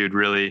gratitude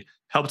really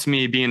helped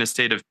me be in a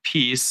state of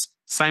peace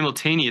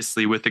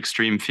simultaneously with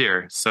extreme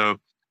fear. So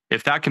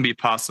if that can be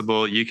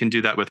possible, you can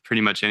do that with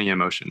pretty much any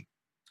emotion.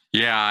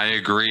 Yeah, I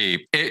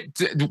agree.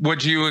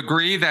 Would you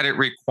agree that it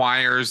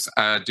requires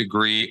a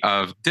degree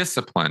of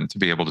discipline to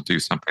be able to do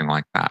something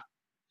like that?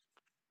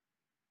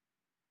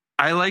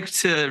 I like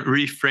to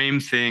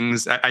reframe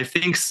things. I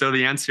think so.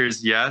 The answer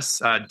is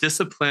yes.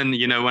 Discipline.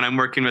 When I'm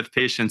working with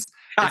patients,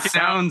 it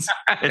sounds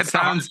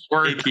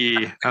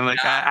icky. I'm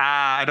like,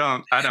 I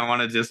don't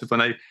want to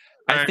discipline.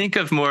 I think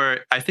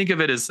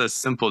of it as a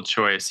simple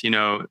choice.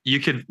 You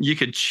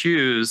could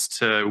choose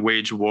to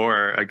wage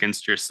war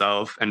against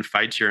yourself and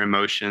fight your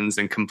emotions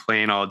and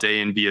complain all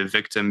day and be a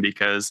victim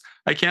because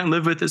I can't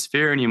live with this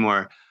fear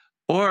anymore.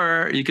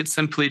 Or you could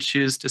simply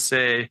choose to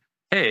say,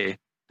 hey,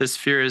 this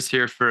fear is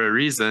here for a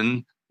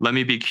reason. Let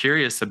me be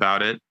curious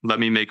about it. Let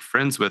me make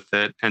friends with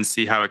it and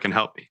see how it can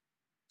help me.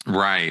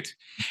 Right.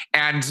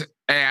 And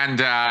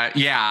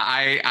yeah,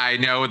 I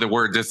know the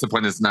word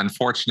discipline is an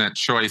unfortunate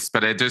choice,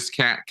 but I just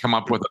can't come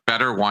up with a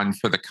better one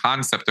for the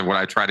concept of what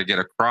I try to get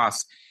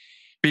across.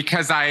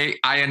 Because I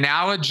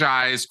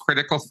analogize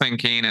critical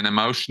thinking and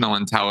emotional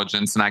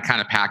intelligence, and I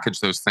kind of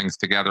package those things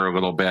together a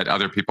little bit.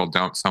 Other people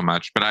don't so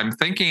much, but I'm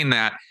thinking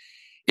that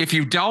if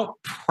you don't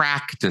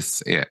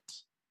practice it,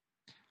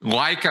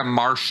 like a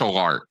martial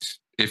art,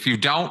 if you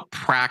don't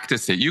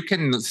practice it, you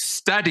can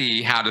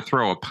study how to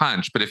throw a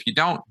punch, but if you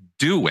don't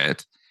do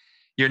it,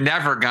 you're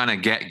never going to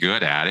get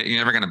good at it. You're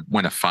never going to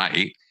win a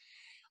fight.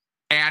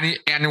 And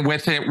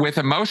with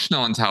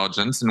emotional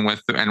intelligence and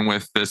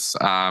with this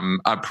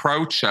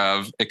approach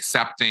of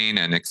accepting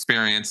and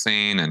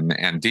experiencing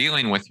and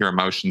dealing with your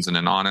emotions in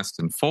an honest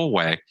and full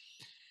way,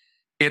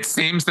 it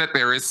seems that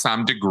there is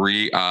some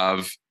degree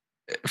of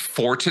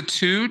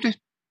fortitude,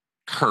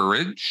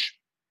 courage,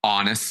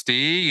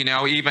 honesty.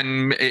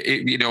 Even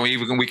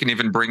we can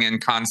even bring in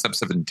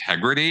concepts of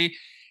integrity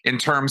in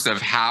terms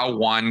of how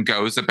one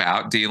goes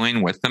about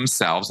dealing with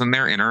themselves and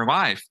their inner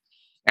life.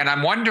 And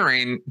I'm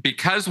wondering,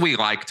 because we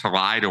like to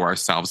lie to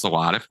ourselves a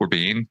lot, if we're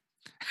being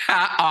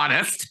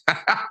honest,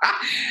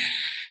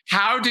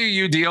 how do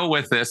you deal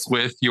with this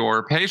with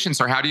your patients,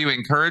 or how do you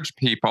encourage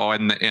people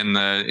in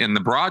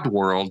the broad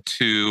world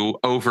to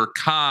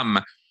overcome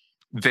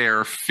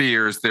their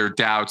fears, their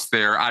doubts,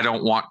 their I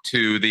don't want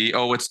to,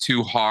 it's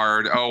too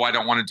hard, I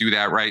don't want to do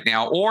that right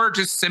now, or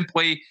just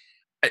simply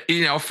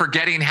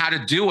forgetting how to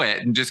do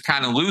it and just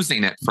kind of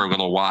losing it for a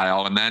little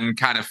while and then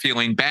kind of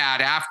feeling bad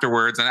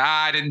afterwards and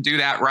I didn't do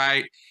that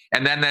right.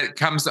 And then that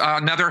comes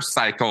another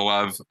cycle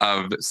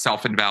of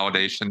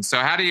self-invalidation. So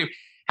how do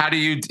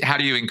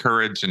you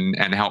encourage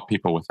and help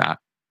people with that?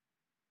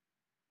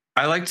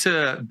 I like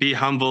to be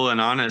humble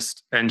and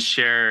honest and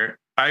share.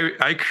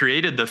 I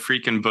created the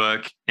freaking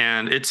book,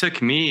 and it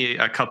took me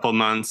a couple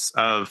months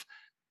of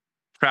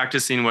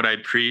practicing what I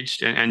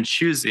preached and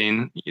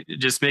choosing,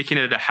 just making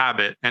it a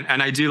habit. And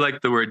I do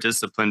like the word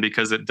discipline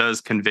because it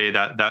does convey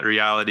that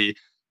reality,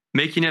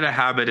 making it a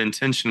habit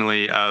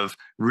intentionally of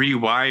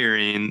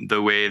rewiring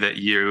the way that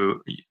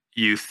you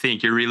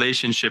think, your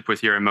relationship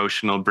with your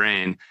emotional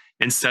brain.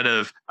 Instead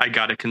of I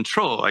gotta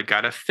control, I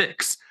gotta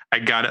fix, I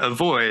gotta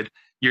avoid,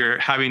 you're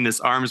having this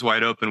arms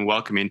wide open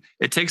welcoming.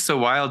 It takes a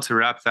while to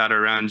wrap that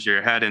around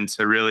your head and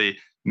to really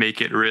make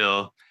it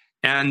real.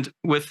 And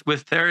with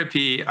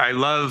therapy, I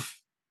love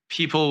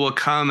people will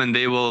come and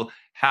they will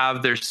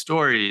have their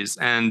stories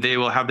and they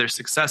will have their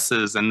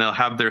successes and they'll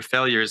have their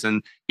failures.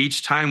 And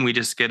each time we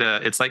just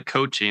it's like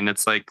coaching,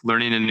 it's like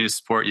learning a new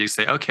sport. You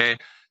say, okay,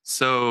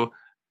 so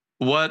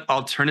what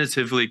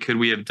alternatively could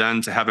we have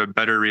done to have a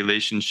better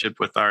relationship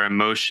with our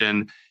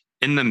emotion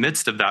in the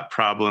midst of that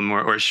problem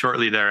or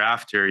shortly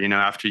thereafter,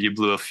 after you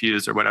blew a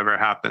fuse or whatever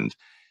happened.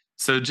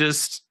 So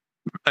just,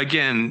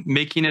 again,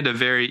 making it a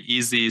very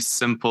easy,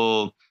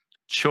 simple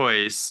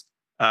choice,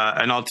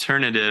 an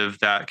alternative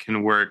that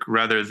can work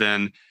rather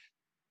than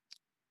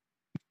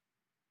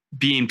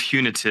being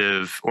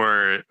punitive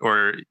or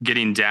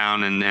getting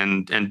down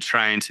and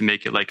trying to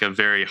make it like a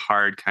very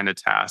hard kind of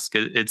task.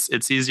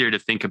 It's easier to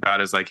think about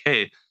as like,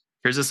 hey,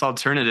 here's this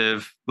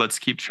alternative. Let's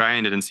keep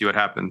trying it and see what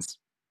happens.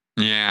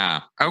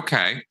 Yeah.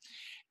 Okay.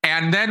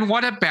 And then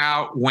what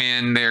about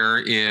when there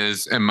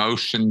is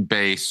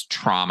emotion-based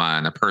trauma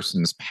in a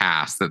person's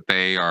past that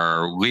they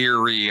are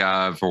leery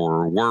of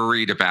or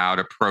worried about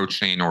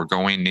approaching or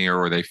going near,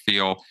 or they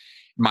feel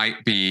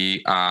might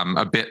be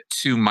a bit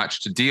too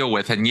much to deal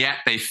with, and yet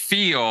they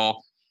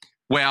feel,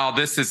 well,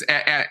 this is,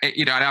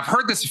 and I've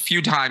heard this a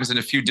few times in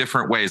a few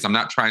different ways. I'm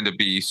not trying to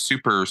be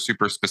super,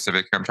 super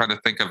specific. I'm trying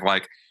to think of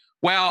like,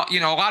 well, a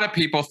lot of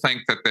people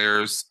think that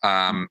there's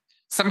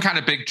some kind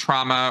of big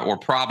trauma or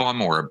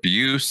problem or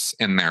abuse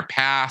in their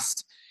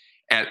past,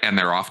 and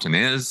there often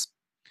is.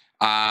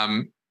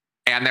 And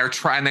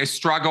they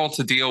struggle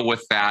to deal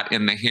with that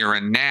in the here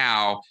and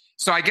now.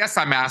 So I guess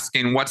I'm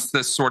asking, what's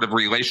the sort of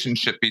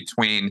relationship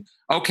between,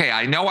 okay,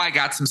 I know I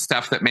got some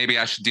stuff that maybe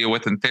I should deal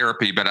with in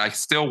therapy, but I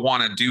still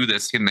want to do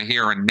this in the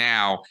here and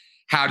now.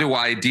 How do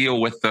I deal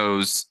with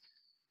those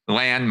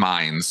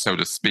landmines, so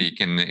to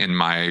speak, in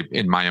my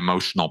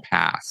emotional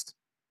past?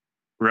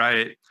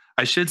 Right.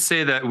 I should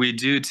say that we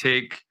do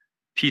take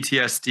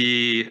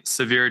PTSD,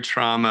 severe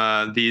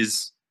trauma,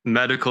 these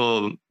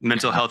medical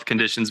mental health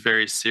conditions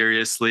very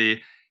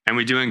seriously. And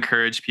we do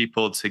encourage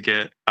people to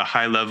get a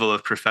high level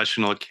of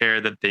professional care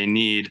that they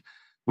need.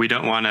 We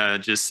don't want to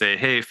just say,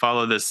 hey,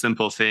 follow this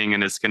simple thing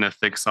and it's going to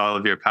fix all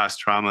of your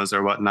past traumas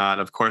or whatnot.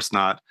 Of course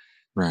not.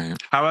 Right.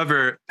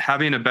 However,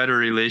 having a better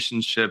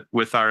relationship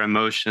with our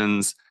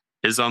emotions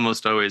is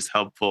almost always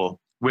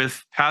helpful.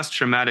 With past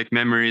traumatic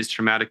memories,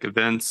 traumatic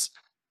events,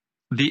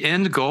 the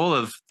end goal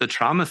of the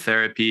trauma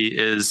therapy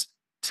is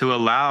to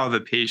allow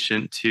the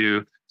patient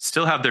to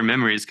still have their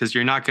memories, because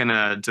you're not going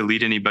to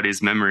delete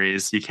anybody's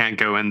memories. You can't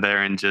go in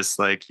there and just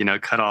like,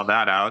 cut all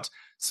that out.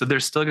 So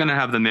they're still going to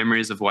have the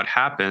memories of what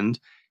happened,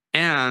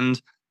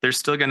 and they're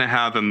still going to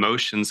have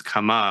emotions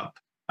come up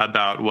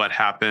about what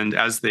happened,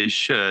 as they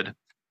should,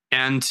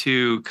 and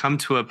to come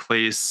to a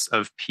place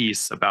of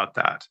peace about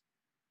that.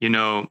 You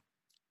know,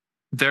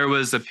 there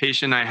was a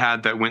patient I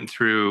had that went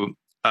through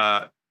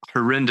a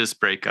horrendous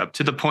breakup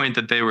to the point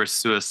that they were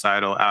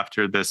suicidal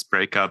after this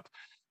breakup.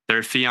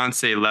 Their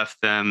fiance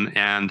left them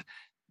and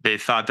they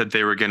thought that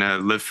they were going to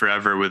live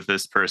forever with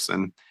this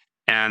person.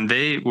 And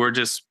they were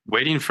just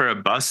waiting for a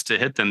bus to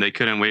hit them. They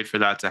couldn't wait for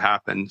that to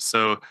happen.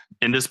 So,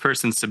 in this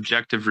person's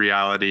subjective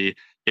reality,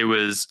 it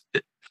was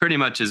pretty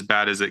much as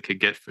bad as it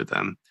could get for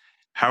them.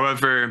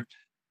 However,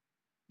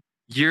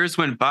 years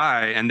went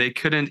by and they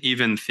couldn't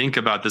even think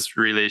about this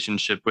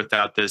relationship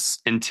without this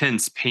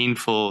intense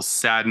painful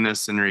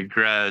sadness and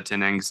regret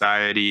and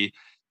anxiety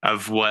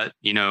of what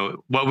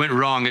went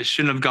wrong. It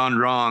shouldn't have gone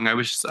wrong. I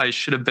wish I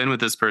should have been with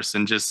this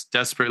person, just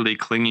desperately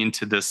clinging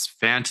to this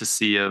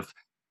fantasy of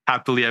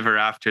happily ever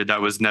after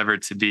that was never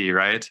to be,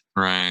 right?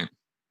 Right.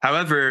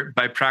 However,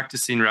 by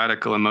practicing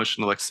radical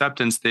emotional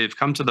acceptance, they've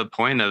come to the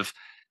point of,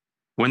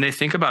 when they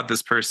think about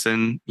this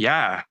person,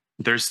 yeah,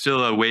 there's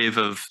still a wave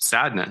of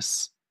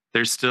sadness.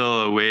 There's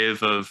still a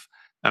wave of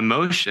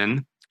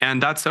emotion, and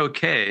that's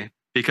okay,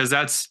 because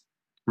that's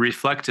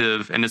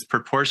reflective and is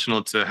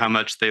proportional to how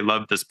much they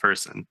love this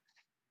person.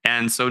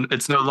 And so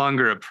it's no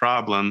longer a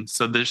problem.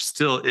 So there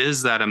still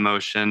is that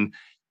emotion,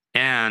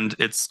 and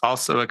it's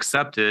also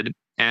accepted,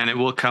 and it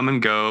will come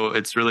and go.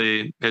 It's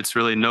really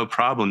no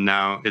problem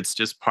now. It's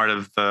just part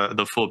of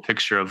the full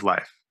picture of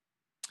life.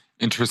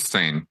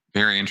 Interesting.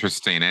 Very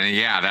interesting. And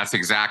yeah, that's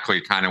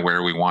exactly kind of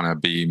where we want to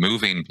be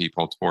moving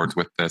people towards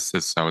with this,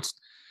 is so it's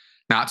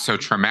not so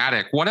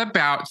traumatic. What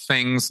about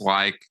things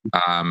like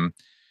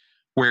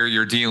where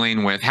you're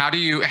dealing with, how do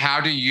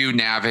you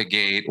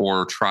navigate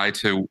or try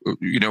to,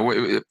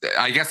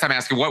 I guess I'm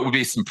asking, what would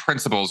be some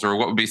principles or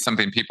what would be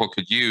something people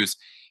could use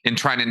in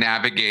trying to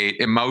navigate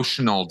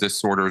emotional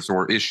disorders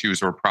or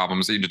issues or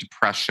problems, either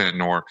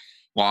depression or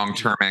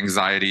long-term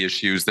anxiety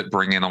issues that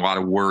bring in a lot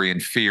of worry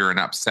and fear and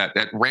upset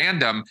at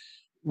random,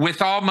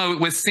 with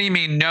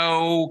seeming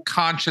no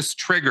conscious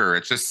trigger.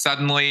 It's just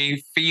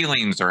suddenly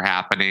feelings are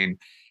happening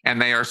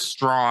and they are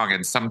strong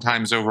and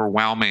sometimes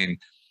overwhelming.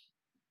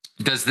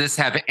 Does this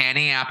have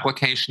any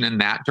application in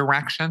that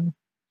direction?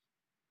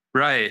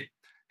 Right.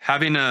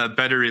 Having a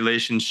better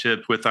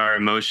relationship with our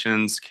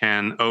emotions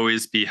can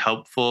always be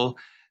helpful.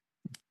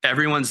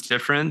 Everyone's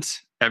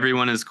different.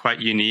 Everyone is quite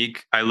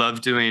unique. I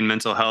love doing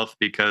mental health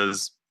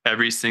because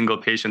every single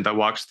patient that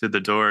walks through the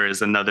door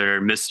is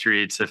another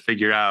mystery to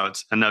figure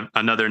out,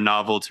 another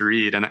novel to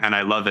read, and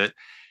I love it.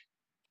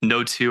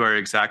 No two are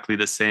exactly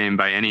the same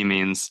by any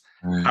means.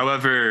 Right.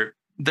 However,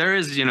 there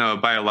is,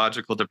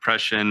 biological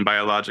depression,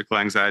 biological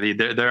anxiety.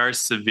 There are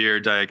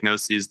severe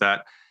diagnoses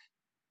that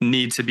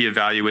need to be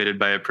evaluated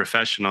by a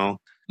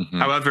professional. Mhm.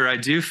 However, I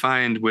do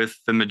find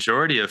with the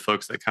majority of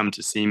folks that come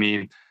to see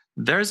me,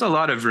 there's a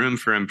lot of room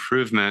for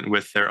improvement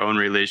with their own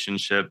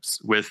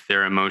relationships with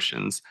their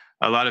emotions.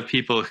 A lot of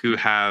people who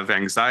have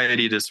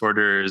anxiety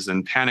disorders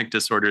and panic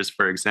disorders,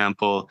 for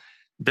example,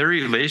 their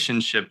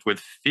relationship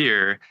with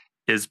fear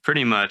is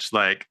pretty much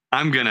like,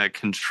 I'm going to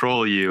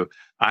control you.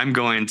 I'm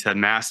going to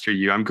master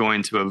you. I'm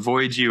going to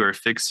avoid you or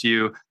fix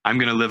you. I'm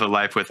going to live a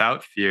life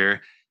without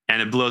fear. And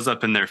it blows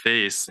up in their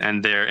face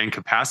and they're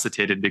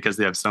incapacitated because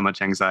they have so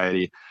much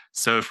anxiety.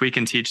 So if we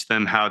can teach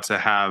them how to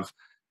have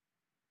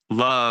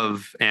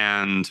love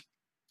and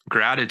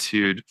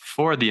gratitude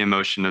for the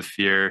emotion of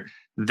fear,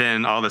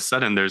 then all of a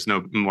sudden there's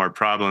no more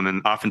problem.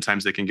 And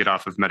oftentimes they can get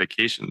off of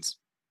medications.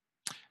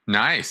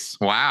 Nice.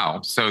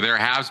 Wow. So there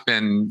has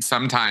been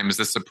sometimes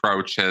this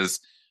approach has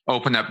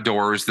opened up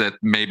doors that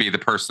maybe the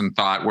person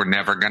thought were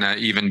never going to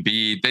even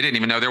be, they didn't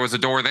even know there was a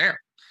door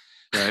there.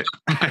 Right.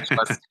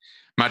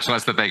 much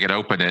less that they could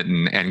open it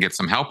and get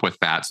some help with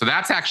that. So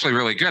that's actually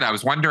really good. I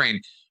was wondering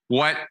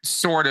what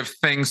sort of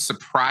things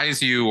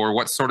surprise you or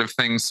what sort of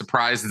things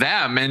surprise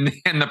them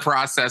in the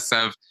process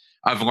of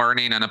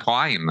learning and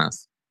applying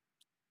this.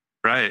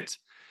 Right.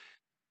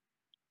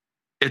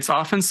 It's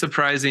often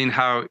surprising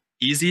how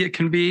easy it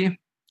can be.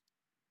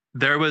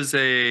 There was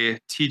a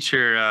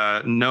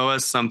teacher, Noah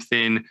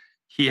something.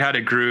 He had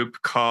a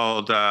group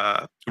called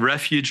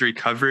Refuge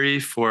Recovery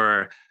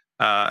for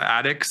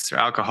addicts or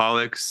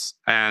alcoholics.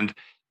 And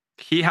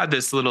he had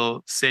this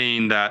little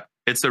saying that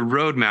it's a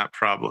roadmap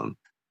problem.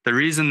 The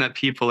reason that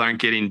people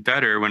aren't getting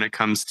better when it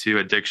comes to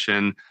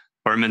addiction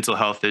or mental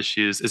health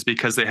issues is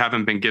because they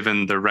haven't been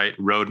given the right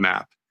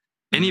roadmap.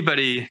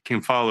 Anybody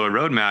can follow a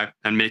roadmap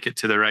and make it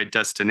to the right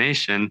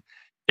destination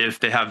if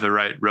they have the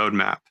right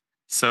roadmap.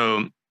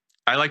 So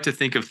I like to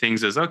think of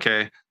things as,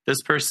 okay,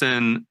 this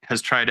person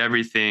has tried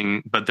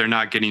everything, but they're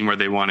not getting where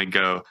they want to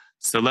go.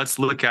 So let's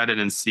look at it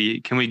and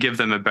see, can we give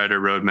them a better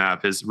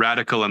roadmap? Is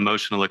radical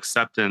emotional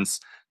acceptance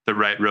the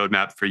right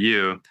roadmap for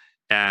you?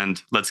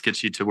 And let's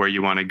get you to where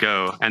you want to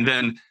go. And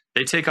then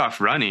they take off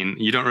running.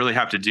 You don't really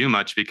have to do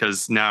much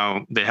because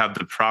now they have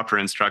the proper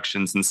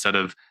instructions instead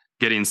of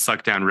getting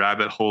sucked down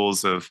rabbit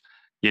holes of,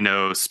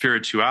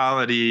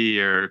 spirituality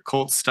or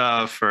cult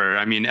stuff. Or,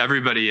 I mean,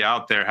 everybody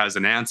out there has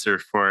an answer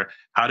for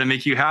how to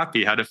make you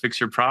happy, how to fix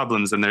your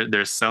problems. And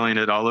they're selling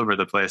it all over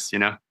the place,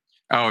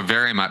 Oh,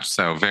 very much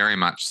so. Very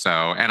much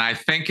so. And I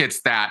think it's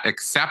that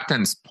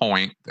acceptance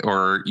point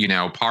or,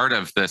 part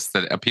of this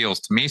that appeals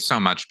to me so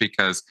much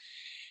because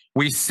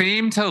we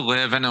seem to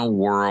live in a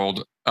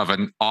world of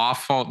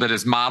that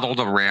is modeled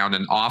around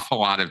an awful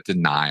lot of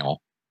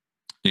denial,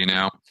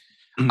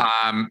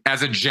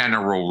 as a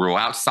general rule,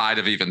 outside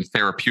of even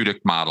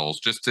therapeutic models,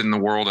 just in the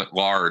world at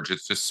large.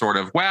 It's just sort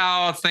of,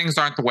 well, things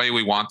aren't the way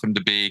we want them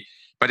to be.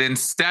 But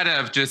instead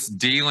of just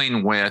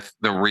dealing with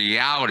the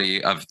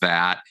reality of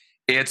that,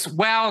 it's,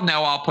 well,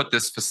 no, I'll put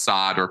this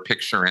facade or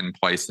picture in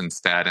place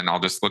instead, and I'll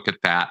just look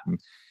at that.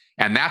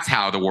 And that's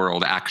how the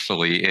world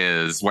actually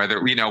is,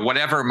 whether,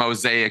 whatever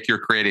mosaic you're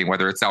creating,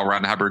 whether it's L.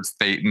 Ron Hubbard's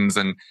Thetans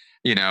and,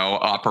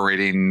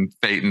 operating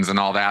Thetans and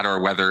all that, or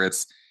whether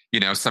it's,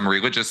 some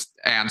religious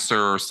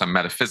answer or some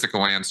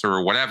metaphysical answer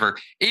or whatever.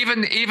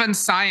 Even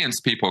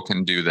science people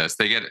can do this.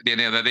 They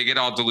get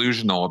all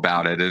delusional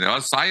about it.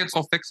 And science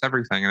will fix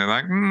everything. And they're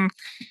like,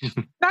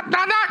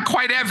 not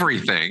quite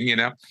everything,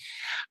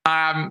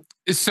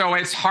 So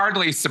it's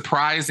hardly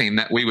surprising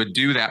that we would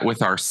do that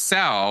with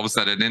ourselves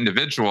at an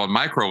individual and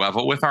micro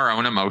level with our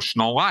own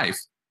emotional life.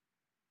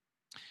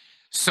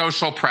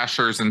 Social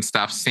pressures and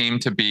stuff seem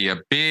to be a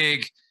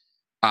big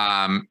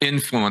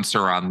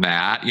influencer on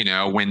that,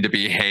 when to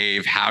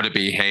behave, how to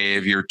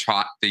behave. You're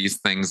taught these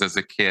things as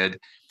a kid.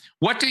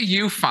 What do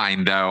you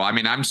find, though? I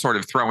mean, I'm sort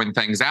of throwing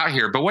things out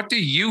here, but what do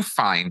you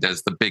find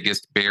as the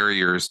biggest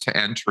barriers to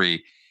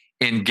entry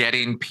in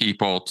getting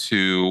people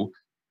to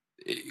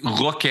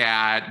look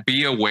at,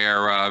 be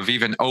aware of,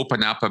 even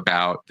open up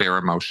about their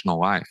emotional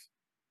life?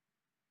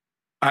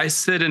 I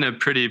sit in a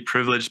pretty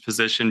privileged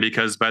position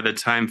because by the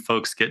time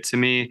folks get to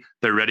me,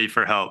 they're ready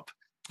for help.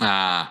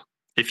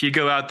 If you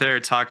go out there,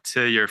 talk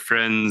to your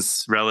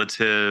friends,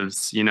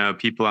 relatives,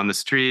 people on the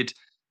street,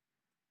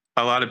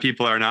 a lot of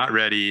people are not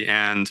ready,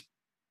 and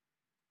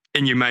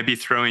you might be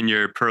throwing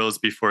your pearls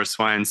before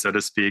swine, so to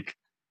speak.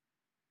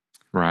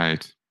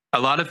 Right.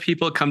 A lot of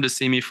people come to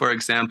see me, for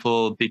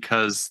example,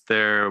 because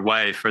their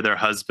wife or their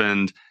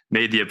husband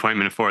made the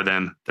appointment for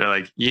them. They're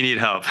like, you need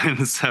help.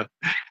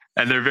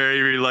 And they're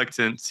very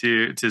reluctant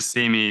to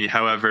see me.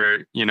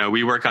 However,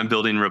 we work on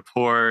building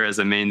rapport as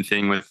a main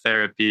thing with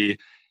therapy.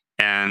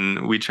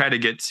 And we try to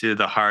get to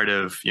the heart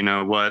of,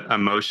 what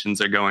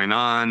emotions are going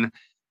on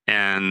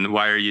and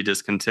why are you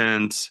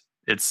discontent?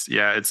 It's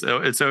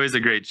always a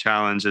great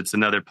challenge. It's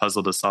another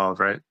puzzle to solve,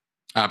 right?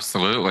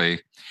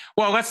 Absolutely.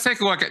 Well, let's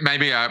take a look at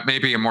maybe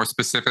a more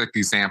specific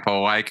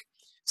example, like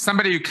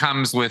somebody who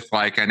comes with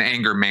like an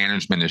anger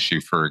management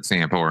issue, for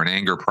example, or an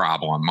anger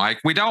problem. Like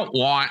we don't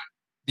want,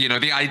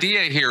 the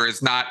idea here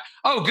is not,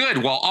 oh,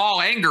 good, well,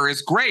 all anger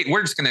is great.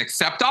 We're just going to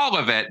accept all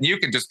of it. And you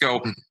can just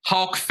go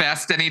Hulk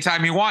fest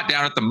anytime you want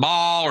down at the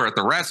mall or at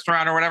the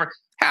restaurant or whatever.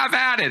 Have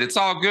at it. It's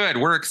all good.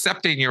 We're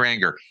accepting your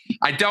anger.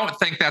 I don't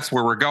think that's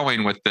where we're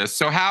going with this.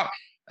 So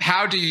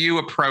how do you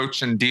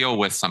approach and deal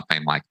with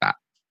something like that?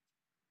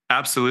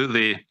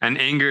 Absolutely. And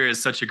anger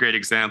is such a great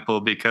example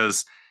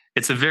because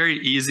it's a very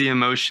easy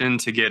emotion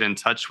to get in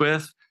touch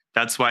with.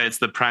 That's why it's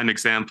the prime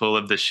example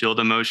of the shield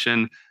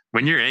emotion.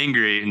 When you're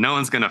angry, no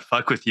one's going to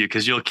fuck with you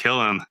because you'll kill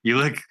them.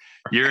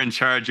 You're in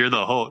charge. You're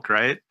the Hulk,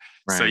 right?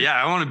 So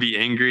yeah, I want to be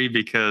angry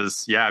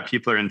because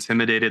people are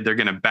intimidated. They're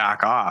going to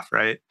back off,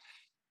 right?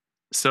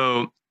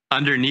 So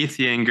underneath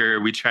the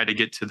anger, we try to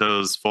get to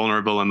those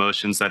vulnerable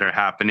emotions that are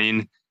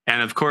happening.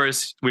 And of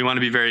course, we want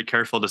to be very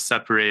careful to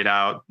separate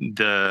out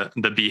the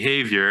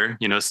behavior.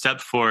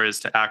 Step 4 is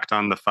to act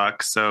on the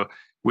fuck. So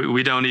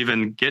we don't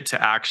even get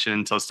to action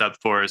until step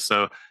 4.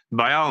 So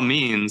by all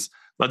means,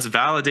 let's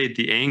validate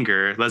the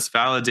anger. Let's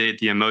validate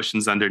the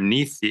emotions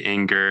underneath the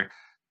anger.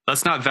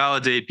 Let's not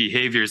validate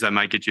behaviors that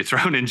might get you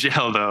thrown in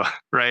jail, though,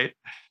 right?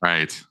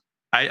 Right.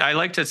 I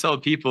like to tell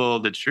people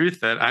the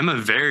truth that I'm a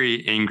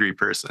very angry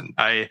person.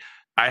 I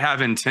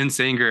have intense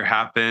anger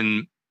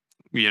happen,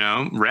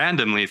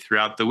 randomly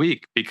throughout the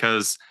week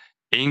because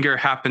anger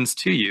happens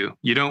to you.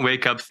 You don't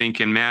wake up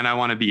thinking, man, I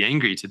want to be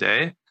angry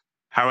today.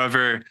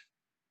 However,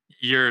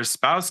 your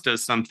spouse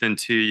does something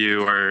to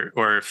you,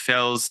 or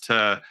fails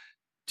to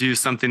do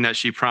something that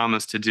she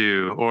promised to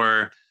do,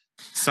 or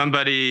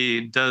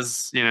somebody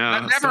does,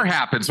 That never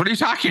happens. What are you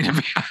talking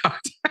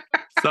about?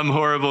 some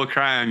horrible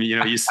crime.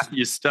 You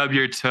stub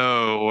your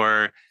toe,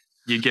 or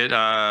you get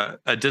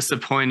a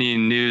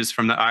disappointing news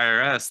from the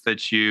IRS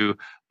that you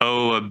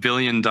owe $1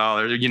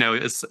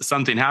 billion.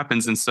 Something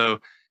happens, and so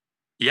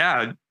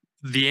yeah,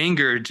 the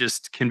anger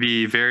just can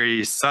be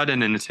very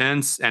sudden and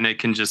intense, and it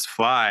can just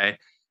fly.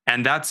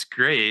 And that's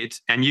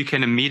great. And you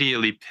can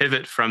immediately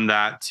pivot from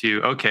that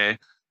to, okay,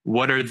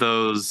 what are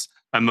those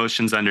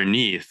emotions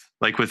underneath?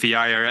 Like with the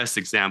IRS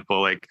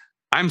example, like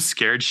I'm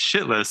scared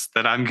shitless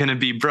that I'm going to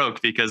be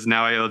broke because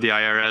now I owe the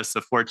IRS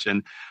a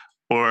fortune,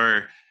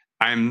 or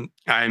I'm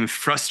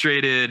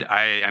frustrated,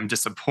 I'm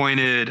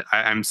disappointed,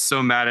 I'm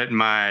so mad at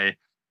my,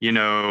 you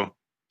know,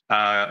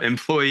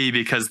 employee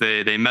because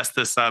they messed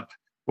this up,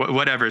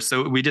 whatever.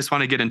 So we just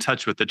want to get in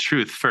touch with the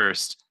truth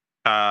first.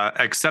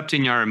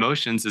 Accepting our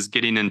emotions is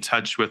getting in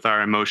touch with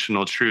our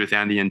emotional truth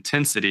and the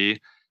intensity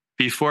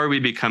before we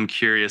become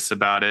curious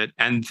about it,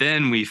 and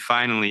then we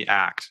finally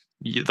act.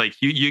 You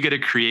get to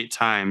create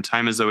time.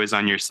 Time is always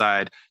on your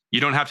side.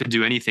 You don't have to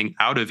do anything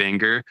out of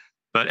anger,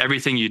 but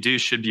everything you do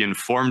should be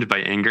informed by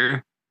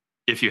anger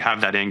if you have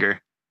that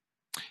anger.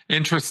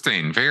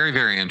 Interesting. Very,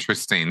 very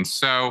interesting.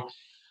 So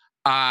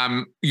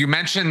you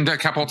mentioned a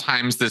couple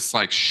times this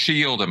like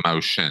shield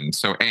emotion.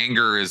 So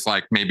anger is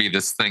like maybe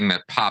this thing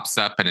that pops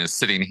up and is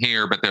sitting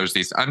here, but there's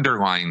these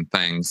underlying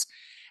things.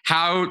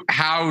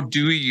 How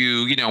do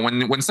you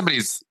when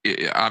somebody's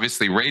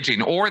obviously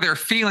raging or they're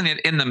feeling it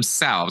in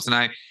themselves? And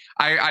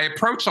I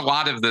approach a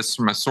lot of this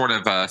from a sort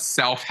of a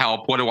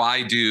self-help. What do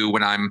I do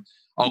when I'm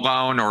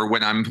alone or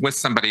when I'm with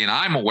somebody and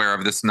I'm aware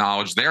of this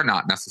knowledge? They're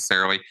not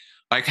necessarily.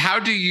 Like, how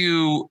do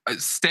you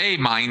stay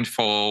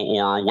mindful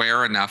or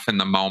aware enough in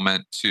the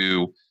moment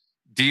to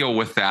deal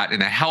with that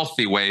in a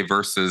healthy way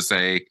versus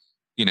a,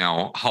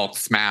 Hulk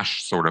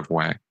smash sort of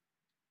way?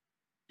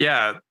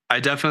 Yeah, I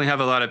definitely have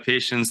a lot of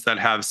patients that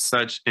have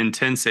such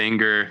intense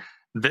anger.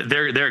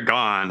 They're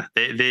gone.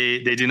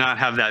 They do not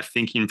have that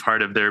thinking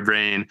part of their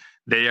brain.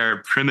 They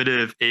are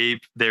primitive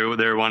ape.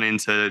 They're wanting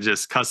to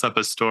just cuss up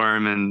a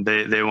storm, and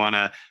they want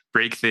to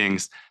break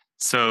things.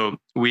 So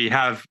we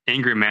have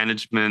anger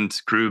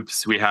management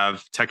groups. We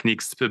have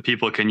techniques that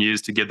people can use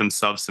to give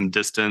themselves some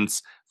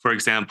distance. For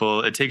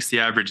example, it takes the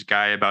average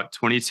guy about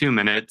 22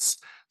 minutes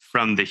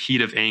from the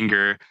heat of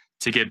anger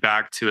to get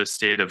back to a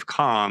state of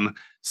calm.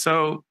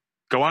 So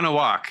go on a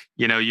walk.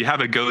 You have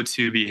a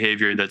go-to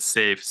behavior that's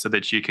safe so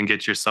that you can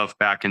get yourself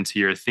back into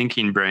your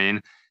thinking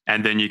brain,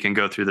 and then you can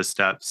go through the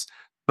steps.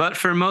 But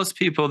for most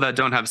people that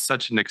don't have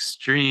such an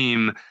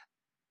extreme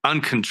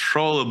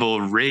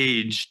uncontrollable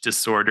rage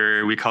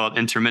disorder, we call it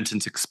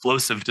intermittent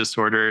explosive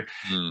disorder.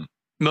 Mm.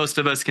 Most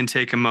of us can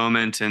take a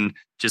moment and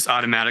just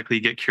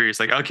automatically get curious,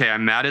 like, okay,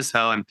 I'm mad as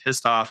hell, I'm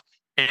pissed off,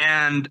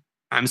 and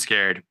I'm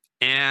scared,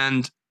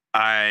 and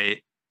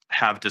I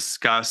have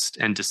disgust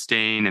and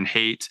disdain and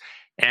hate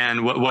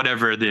and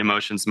whatever the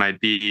emotions might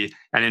be.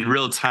 And in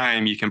real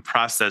time, you can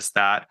process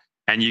that,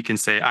 and you can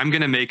say, I'm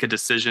going to make a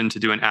decision to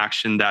do an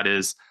action that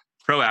is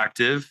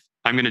proactive.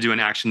 I'm going to do an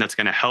action that's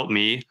going to help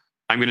me.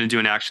 I'm going to do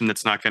an action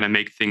that's not going to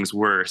make things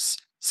worse.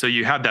 So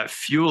you have that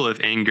fuel of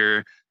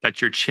anger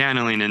that you're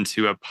channeling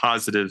into a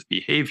positive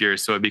behavior.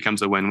 So it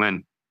becomes a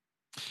win-win.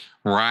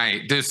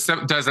 Right. Does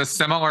a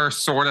similar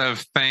sort of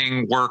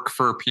thing work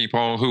for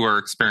people who are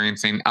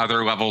experiencing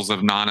other levels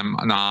of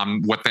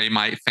what they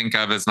might think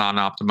of as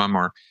non-optimum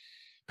or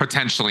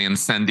potentially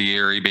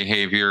incendiary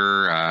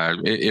behavior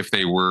if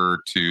they were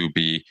to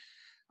be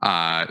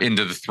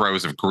into the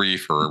throes of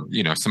grief or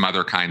some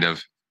other kind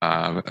of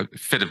a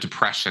fit of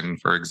depression,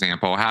 for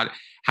example?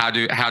 How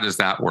does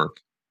that work?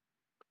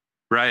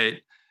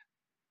 Right.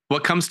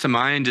 What comes to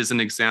mind is an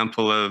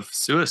example of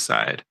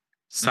suicide.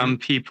 Some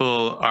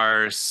people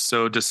are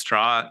so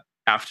distraught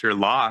after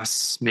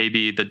loss,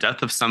 maybe the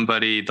death of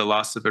somebody, the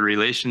loss of a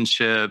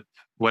relationship,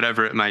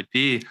 whatever it might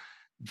be,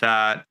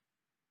 that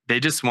they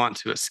just want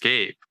to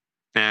escape.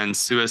 And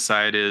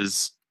suicide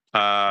is,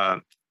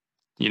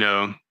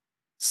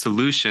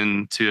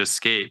 solution to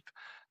escape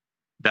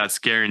that's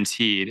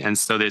guaranteed. And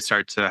so they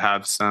start to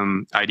have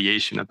some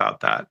ideation about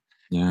that.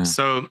 Yeah.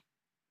 So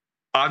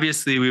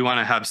obviously we want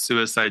to have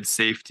suicide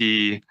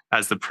safety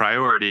as the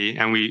priority,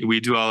 and we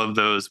do all of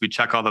those. We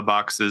check all the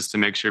boxes to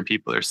make sure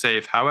people are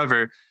safe.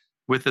 However,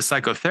 with the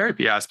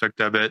psychotherapy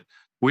aspect of it,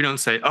 we don't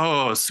say,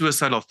 oh,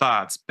 suicidal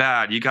thoughts,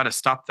 bad, you got to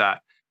stop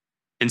that.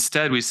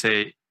 Instead, we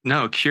say,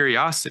 no,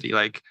 curiosity.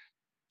 Like,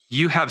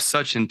 you have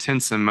such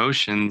intense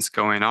emotions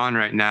going on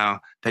right now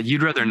that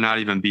you'd rather not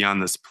even be on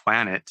this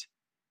planet.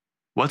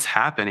 What's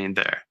happening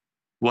there?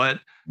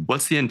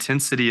 What's the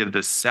intensity of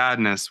this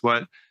sadness?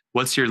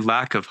 What's your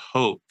lack of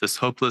hope, this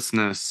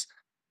hopelessness,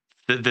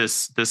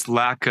 this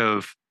lack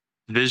of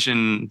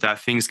vision that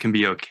things can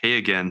be okay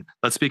again?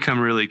 Let's become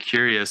really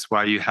curious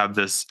why you have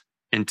this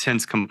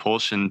intense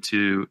compulsion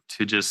to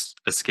just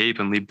escape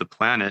and leave the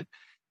planet.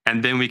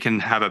 And then we can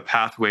have a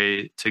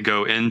pathway to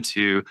go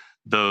into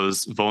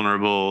those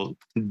vulnerable,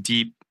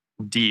 deep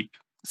deep,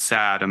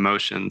 sad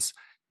emotions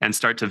and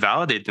start to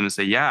validate them and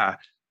say, yeah,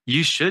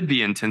 you should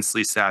be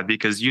intensely sad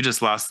because you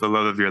just lost the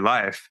love of your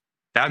life.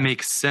 That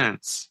makes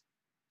sense.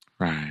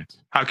 Right.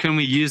 How can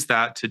we use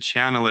that to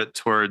channel it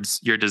towards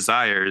your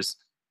desires?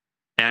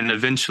 And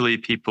eventually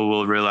people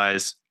will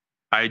realize,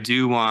 I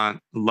do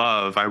want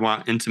love. I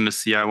want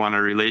intimacy. I want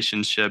a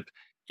relationship,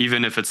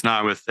 even if it's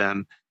not with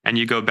them. And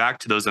you go back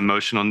to those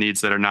emotional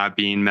needs that are not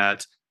being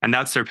met. And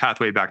that's their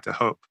pathway back to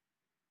hope.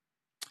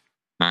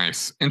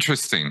 Nice.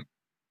 Interesting.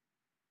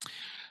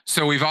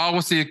 So we've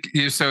always,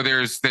 so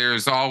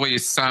there's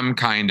always some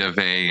kind of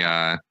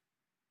a,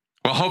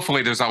 well,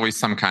 hopefully there's always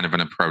some kind of an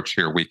approach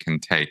here we can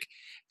take.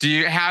 Do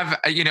you have,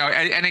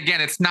 and again,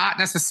 it's not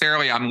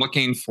necessarily I'm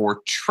looking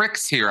for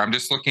tricks here. I'm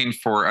just looking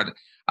for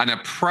an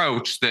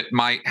approach that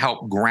might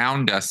help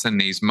ground us in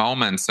these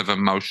moments of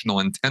emotional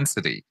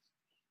intensity.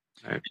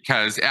 Right.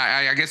 Because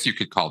I guess you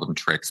could call them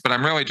tricks, but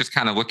I'm really just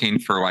kind of looking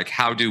for like,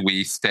 how do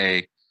we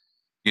stay,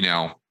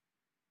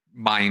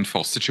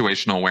 mindful,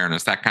 situational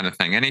awareness, that kind of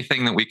thing.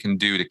 Anything that we can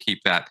do to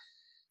keep that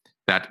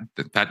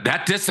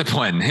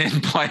discipline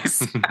in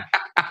place,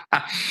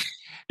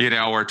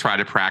 or try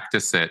to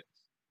practice it.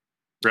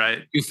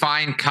 Right. You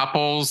find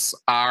couples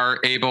are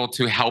able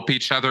to help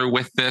each other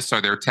with this?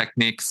 Are there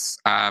techniques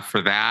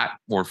for that,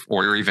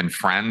 or even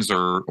friends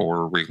or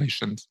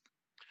relations?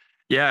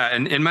 Yeah.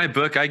 And in my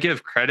book, I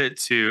give credit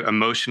to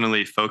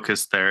emotionally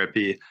focused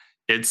therapy.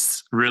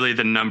 It's really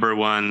the number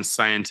one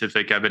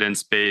scientific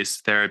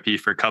evidence-based therapy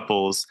for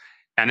couples.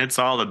 And it's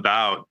all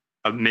about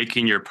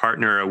making your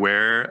partner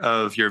aware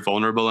of your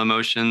vulnerable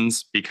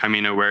emotions,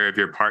 becoming aware of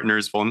your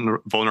partner's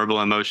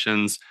vulnerable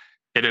emotions.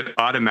 It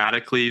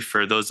automatically,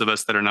 for those of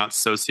us that are not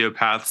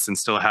sociopaths and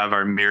still have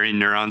our mirroring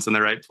neurons in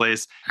the right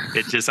place,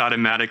 it just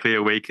automatically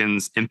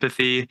awakens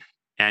empathy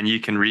and you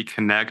can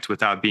reconnect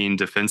without being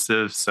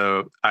defensive.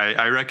 So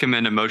I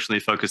recommend emotionally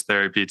focused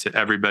therapy to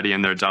everybody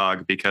and their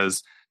dog,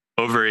 because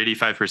over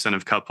 85%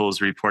 of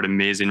couples report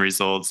amazing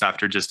results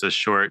after just a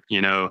short,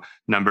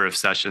 number of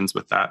sessions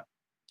with that.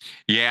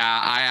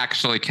 Yeah, I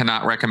actually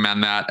cannot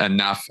recommend that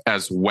enough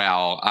as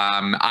well.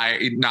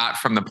 I not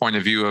from the point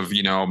of view of,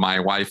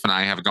 my wife and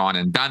I have gone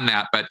and done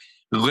that, but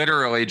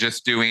literally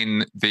just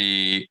doing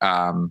the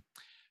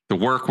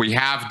work we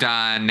have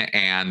done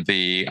and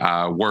the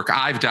work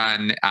I've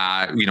done,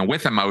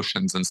 with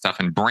emotions and stuff,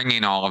 and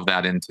bringing all of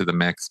that into the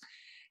mix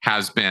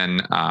has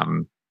been,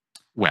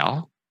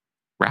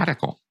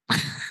 radical.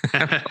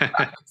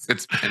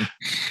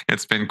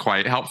 it's been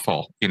quite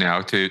helpful,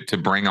 to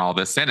bring all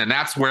this in. And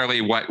that's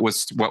really what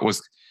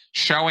was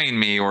showing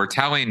me or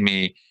telling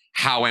me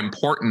how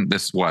important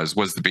this was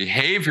the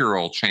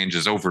behavioral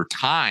changes over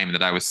time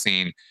that I was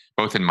seeing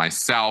both in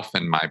myself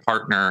and my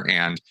partner,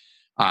 and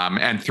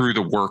through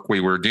the work we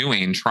were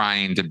doing,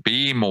 trying to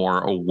be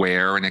more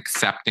aware and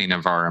accepting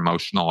of our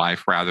emotional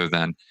life rather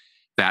than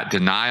that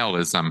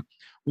denialism.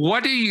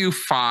 What do you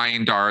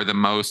find are the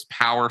most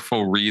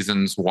powerful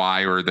reasons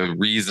why, or the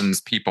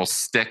reasons people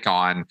stick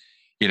on,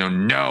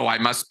 no, I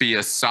must be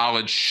a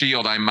solid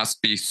shield. I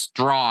must be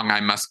strong.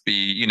 I must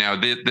be,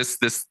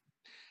 this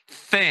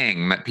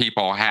thing that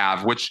people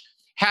have, which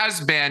has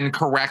been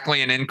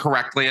correctly and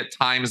incorrectly at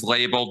times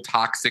labeled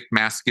toxic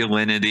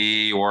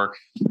masculinity, or,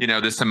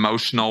 this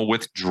emotional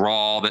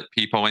withdrawal that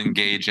people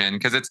engage in.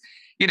 Because it's,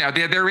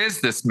 there is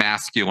this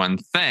masculine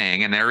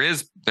thing, and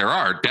there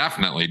are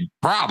definitely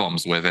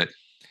problems with it.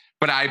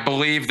 But I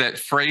believe that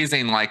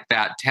phrasing like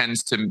that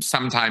tends to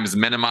sometimes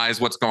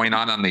minimize what's going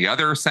on the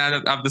other side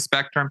of the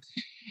spectrum,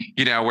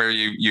 where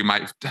you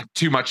might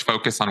too much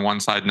focus on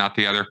one side, not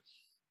the other.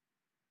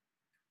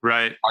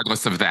 Right.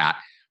 Regardless of that,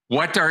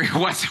 what are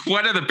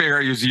the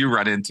barriers you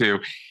run into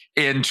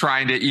in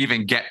trying to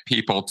even get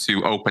people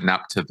to open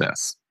up to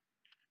this?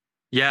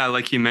 Yeah,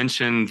 like you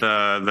mentioned,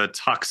 the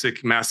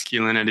toxic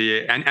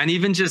masculinity and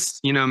even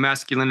just,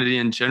 masculinity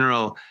in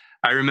general.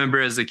 I remember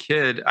as a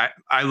kid,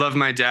 I love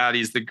my dad.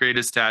 He's the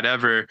greatest dad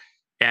ever.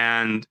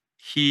 And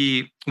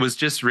he was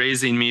just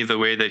raising me the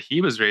way that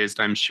he was raised,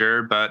 I'm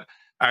sure. But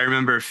I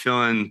remember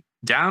feeling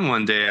down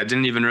one day. I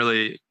didn't even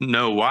really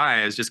know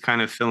why. I was just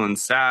kind of feeling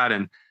sad.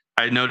 And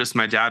I noticed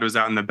my dad was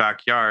out in the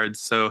backyard.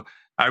 So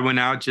I went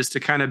out just to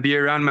kind of be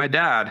around my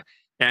dad.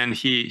 And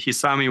he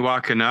saw me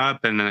walking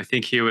up, and I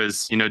think he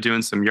was,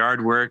 doing some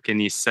yard work. And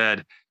he's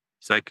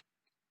like,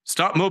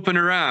 stop moping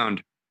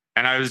around.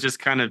 And I was just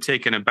kind of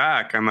taken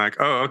aback. I'm like,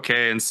 oh,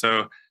 okay. And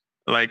so,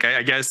 like,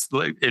 I guess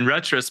in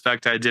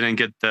retrospect, I didn't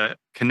get the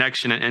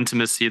connection and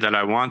intimacy that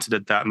I wanted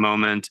at that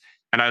moment.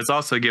 And I was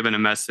also given a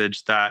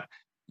message that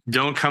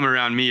don't come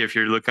around me if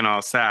you're looking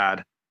all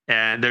sad.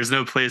 And there's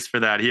no place for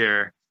that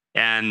here.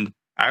 And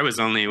I was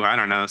only, I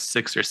don't know,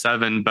 6 or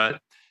 7.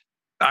 But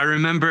I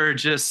remember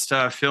just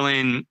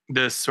feeling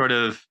this sort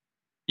of,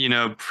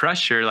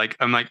 pressure. Like,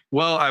 I'm like,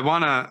 well, I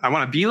want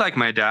to be like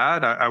my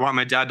dad. I want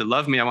my dad to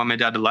love me. I want my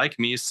dad to like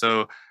me.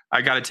 So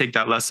I got to take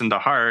that lesson to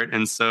heart.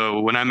 And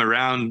so when I'm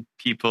around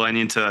people, I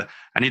need to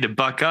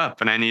buck up,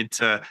 and I need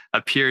to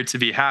appear to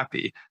be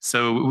happy.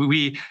 So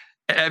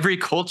every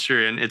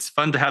culture, and it's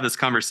fun to have this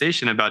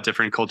conversation about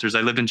different cultures.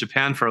 I lived in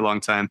Japan for a long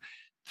time.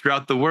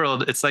 throughout the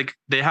world, it's like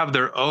they have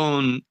their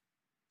own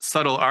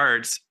subtle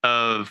art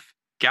of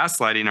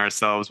gaslighting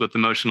ourselves with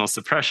emotional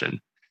suppression.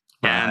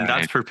 And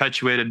that's Right.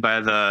 perpetuated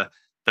by the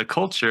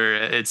culture.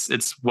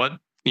 It's what,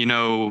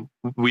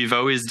 we've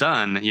always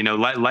done.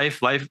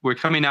 Life, we're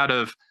coming out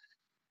of,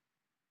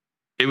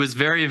 it was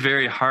very,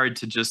 very hard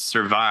to just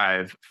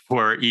survive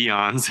for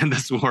eons in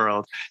this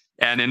world.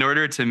 And in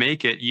order to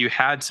make it, you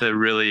had to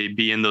really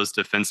be in those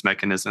defense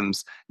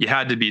mechanisms. You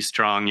had to be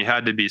strong. You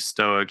had to be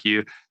stoic.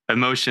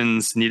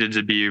 Emotions needed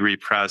to be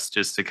repressed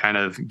just to kind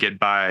of get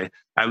by.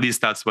 At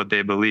least that's what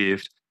they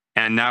believed.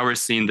 And now we're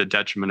seeing the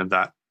detriment of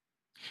that.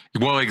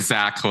 Well,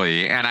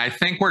 exactly. And I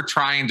think we're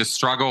trying to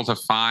struggle to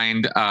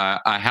find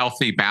a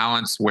healthy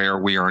balance where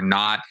we are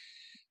not,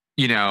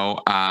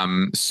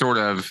 sort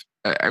of,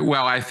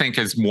 well, I think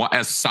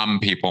as some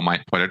people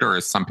might put it, or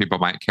as some people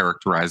might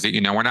characterize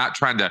it, we're not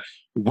trying to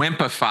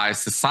wimpify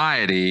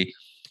society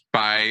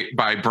by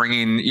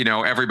bringing,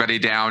 everybody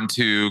down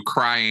to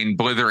crying,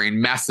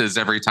 blithering messes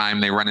every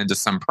time they run into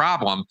some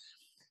problem.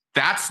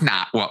 That's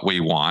not what we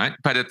want.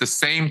 But at the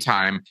same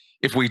time,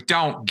 if we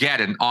don't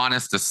get an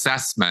honest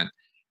assessment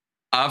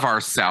of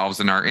ourselves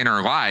and our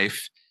inner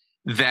life,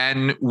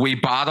 then we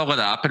bottle it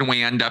up and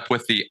we end up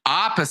with the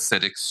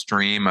opposite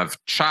extreme of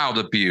child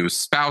abuse,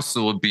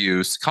 spousal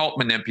abuse, cult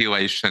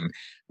manipulation,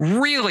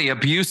 really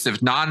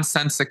abusive,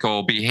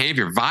 nonsensical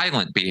behavior,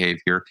 violent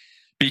behavior,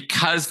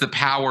 because the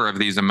power of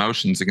these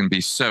emotions can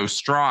be so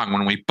strong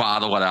when we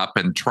bottle it up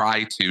and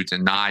try to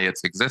deny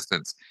its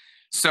existence.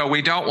 So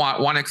we don't want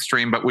one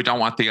extreme, but we don't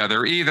want the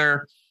other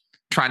either.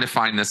 Trying to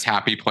find this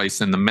happy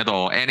place in the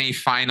middle. Any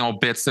final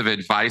bits of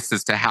advice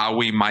as to how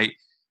we might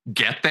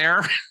get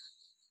there?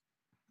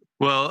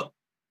 Well,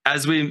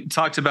 as we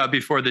talked about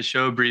before the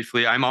show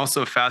briefly, I'm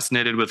also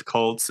fascinated with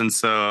cults. And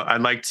so I'd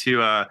like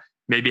to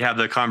maybe have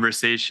the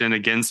conversation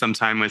again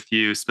sometime with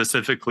you,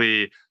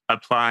 specifically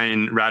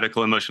applying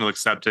radical emotional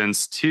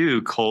acceptance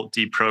to cult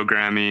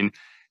deprogramming.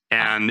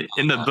 And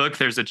in the book,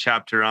 there's a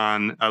chapter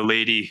on a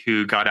lady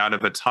who got out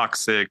of a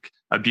toxic,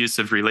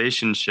 abusive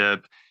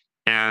relationship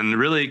and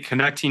really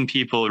reconnecting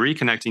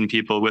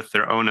people with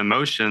their own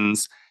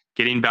emotions,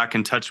 getting back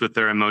in touch with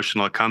their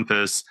emotional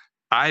compass,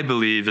 I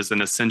believe is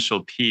an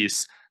essential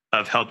piece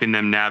of helping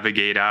them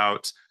navigate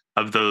out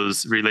of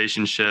those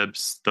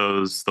relationships,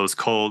 those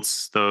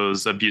cults,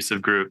 those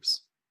abusive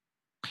groups.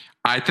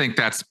 I think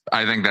that's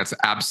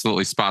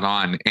absolutely spot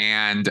on,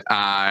 and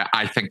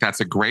I think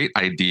that's a great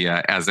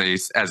idea as a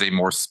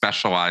more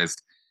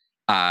specialized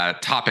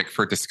topic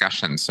for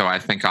discussion. So I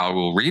think I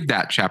will read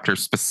that chapter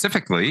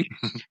specifically,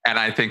 and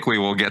I think we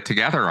will get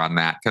together on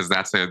that because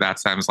that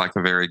sounds like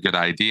a very good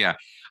idea.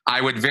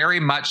 I would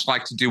very much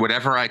like to do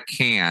whatever I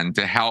can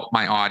to help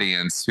my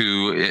audience,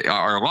 who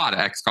are a lot of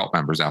ex-cult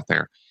members out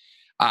there,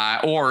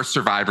 or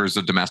survivors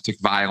of domestic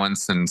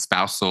violence and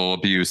spousal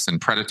abuse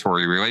and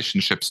predatory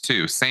relationships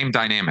too. Same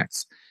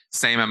dynamics,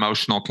 same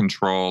emotional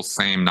control,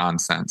 same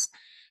nonsense.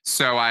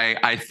 So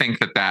I think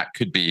that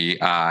could be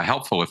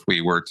helpful if we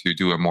were to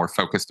do a more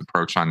focused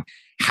approach on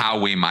how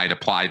we might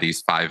apply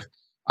these five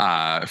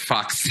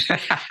fucks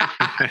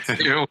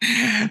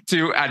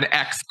to an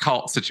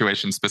ex-cult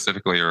situation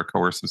specifically, or a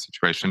coercive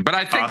situation. But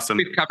I think Awesome.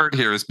 What we've covered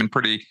here has been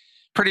pretty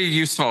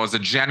useful as a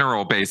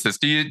general basis.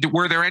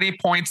 Were there any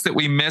points that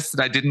we missed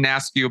that I didn't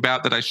ask you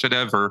about that I should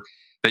have, or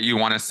that you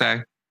want to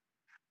say?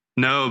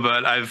 No,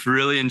 but I've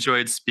really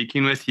enjoyed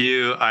speaking with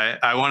you.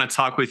 I want to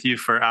talk with you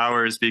for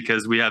hours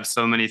because we have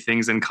so many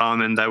things in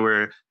common that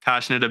we're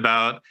passionate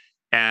about.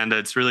 And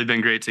it's really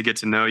been great to get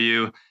to know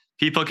you.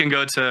 People can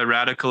go to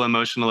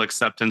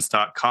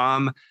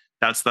radicalemotionalacceptance.com.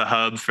 That's the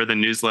hub for the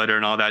newsletter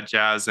and all that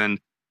jazz. And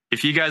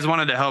if you guys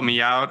wanted to help me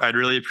out, I'd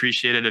really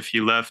appreciate it if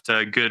you left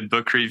good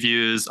book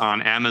reviews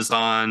on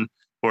Amazon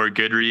or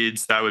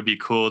Goodreads. That would be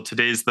cool.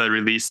 Today's the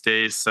release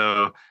day,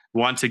 so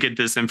want to get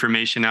this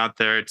information out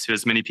there to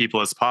as many people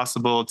as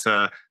possible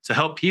to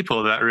help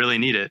people that really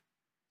need it.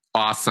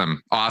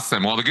 Awesome.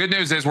 Well, the good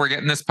news is we're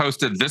getting this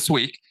posted this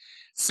week,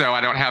 so I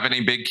don't have any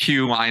big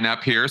queue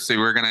lineup here. So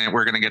we're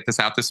gonna get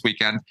this out this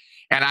weekend,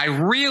 and I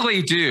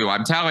really do.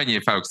 I'm telling you,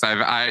 folks.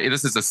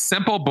 This is a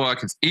simple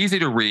book. It's easy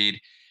to read.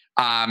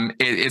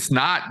 It's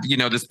not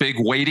this big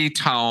weighty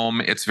tome.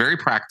 It's very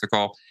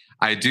practical.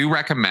 I do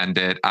recommend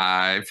it.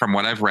 From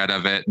what I've read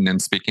of it, and in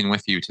speaking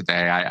with you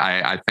today,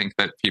 I think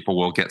that people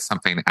will get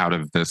something out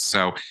of this.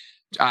 So,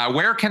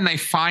 where can they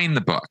find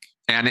the book?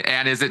 And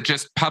is it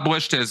just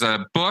published as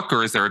a book,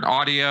 or is there an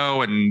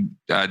audio and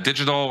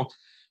digital?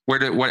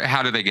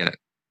 How do they get it?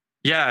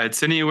 Yeah,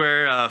 it's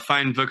anywhere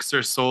fine books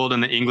are sold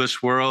in the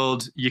English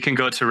world. You can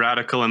go to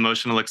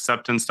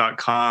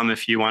radicalemotionalacceptance.com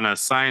if you want a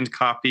signed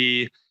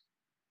copy.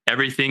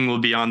 Everything will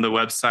be on the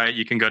website.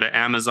 You can go to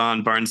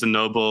Amazon, Barnes &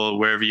 Noble,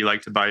 wherever you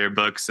like to buy your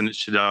books, and it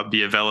should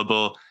be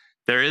available.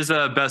 There is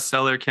a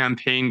bestseller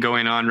campaign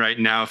going on right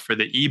now for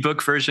the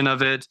ebook version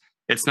of it.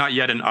 It's not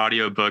yet an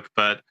audiobook,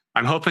 but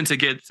I'm hoping to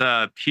get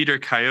Peter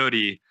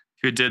Coyote,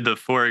 who did the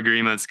 4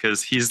 Agreements,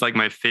 because he's like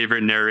my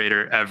favorite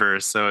narrator ever.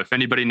 So if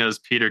anybody knows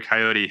Peter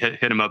Coyote,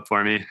 hit him up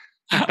for me.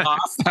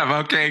 Awesome.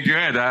 Okay,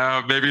 good.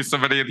 Maybe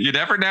somebody, you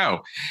never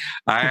know.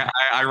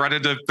 I run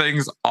into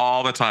things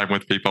all the time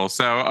with people.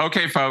 So,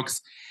 okay,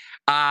 folks.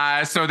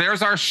 So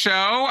there's our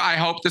show. I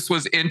hope this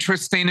was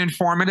interesting,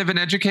 informative, and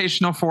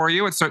educational for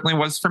you. It certainly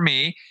was for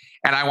me.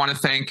 And I want to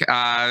thank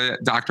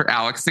Dr.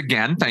 Alex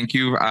again. Thank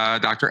you,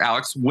 Dr.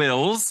 Alex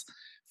Wills,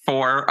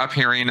 for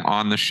appearing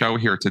on the show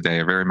here today.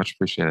 I very much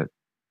appreciate it.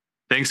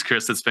 Thanks,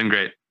 Chris. It's been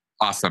great.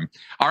 Awesome.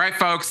 All right,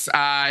 folks,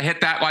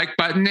 hit that like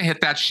button,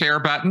 hit that share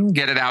button,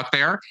 get it out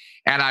there.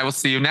 And I will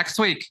see you next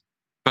week.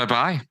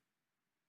 Bye-bye.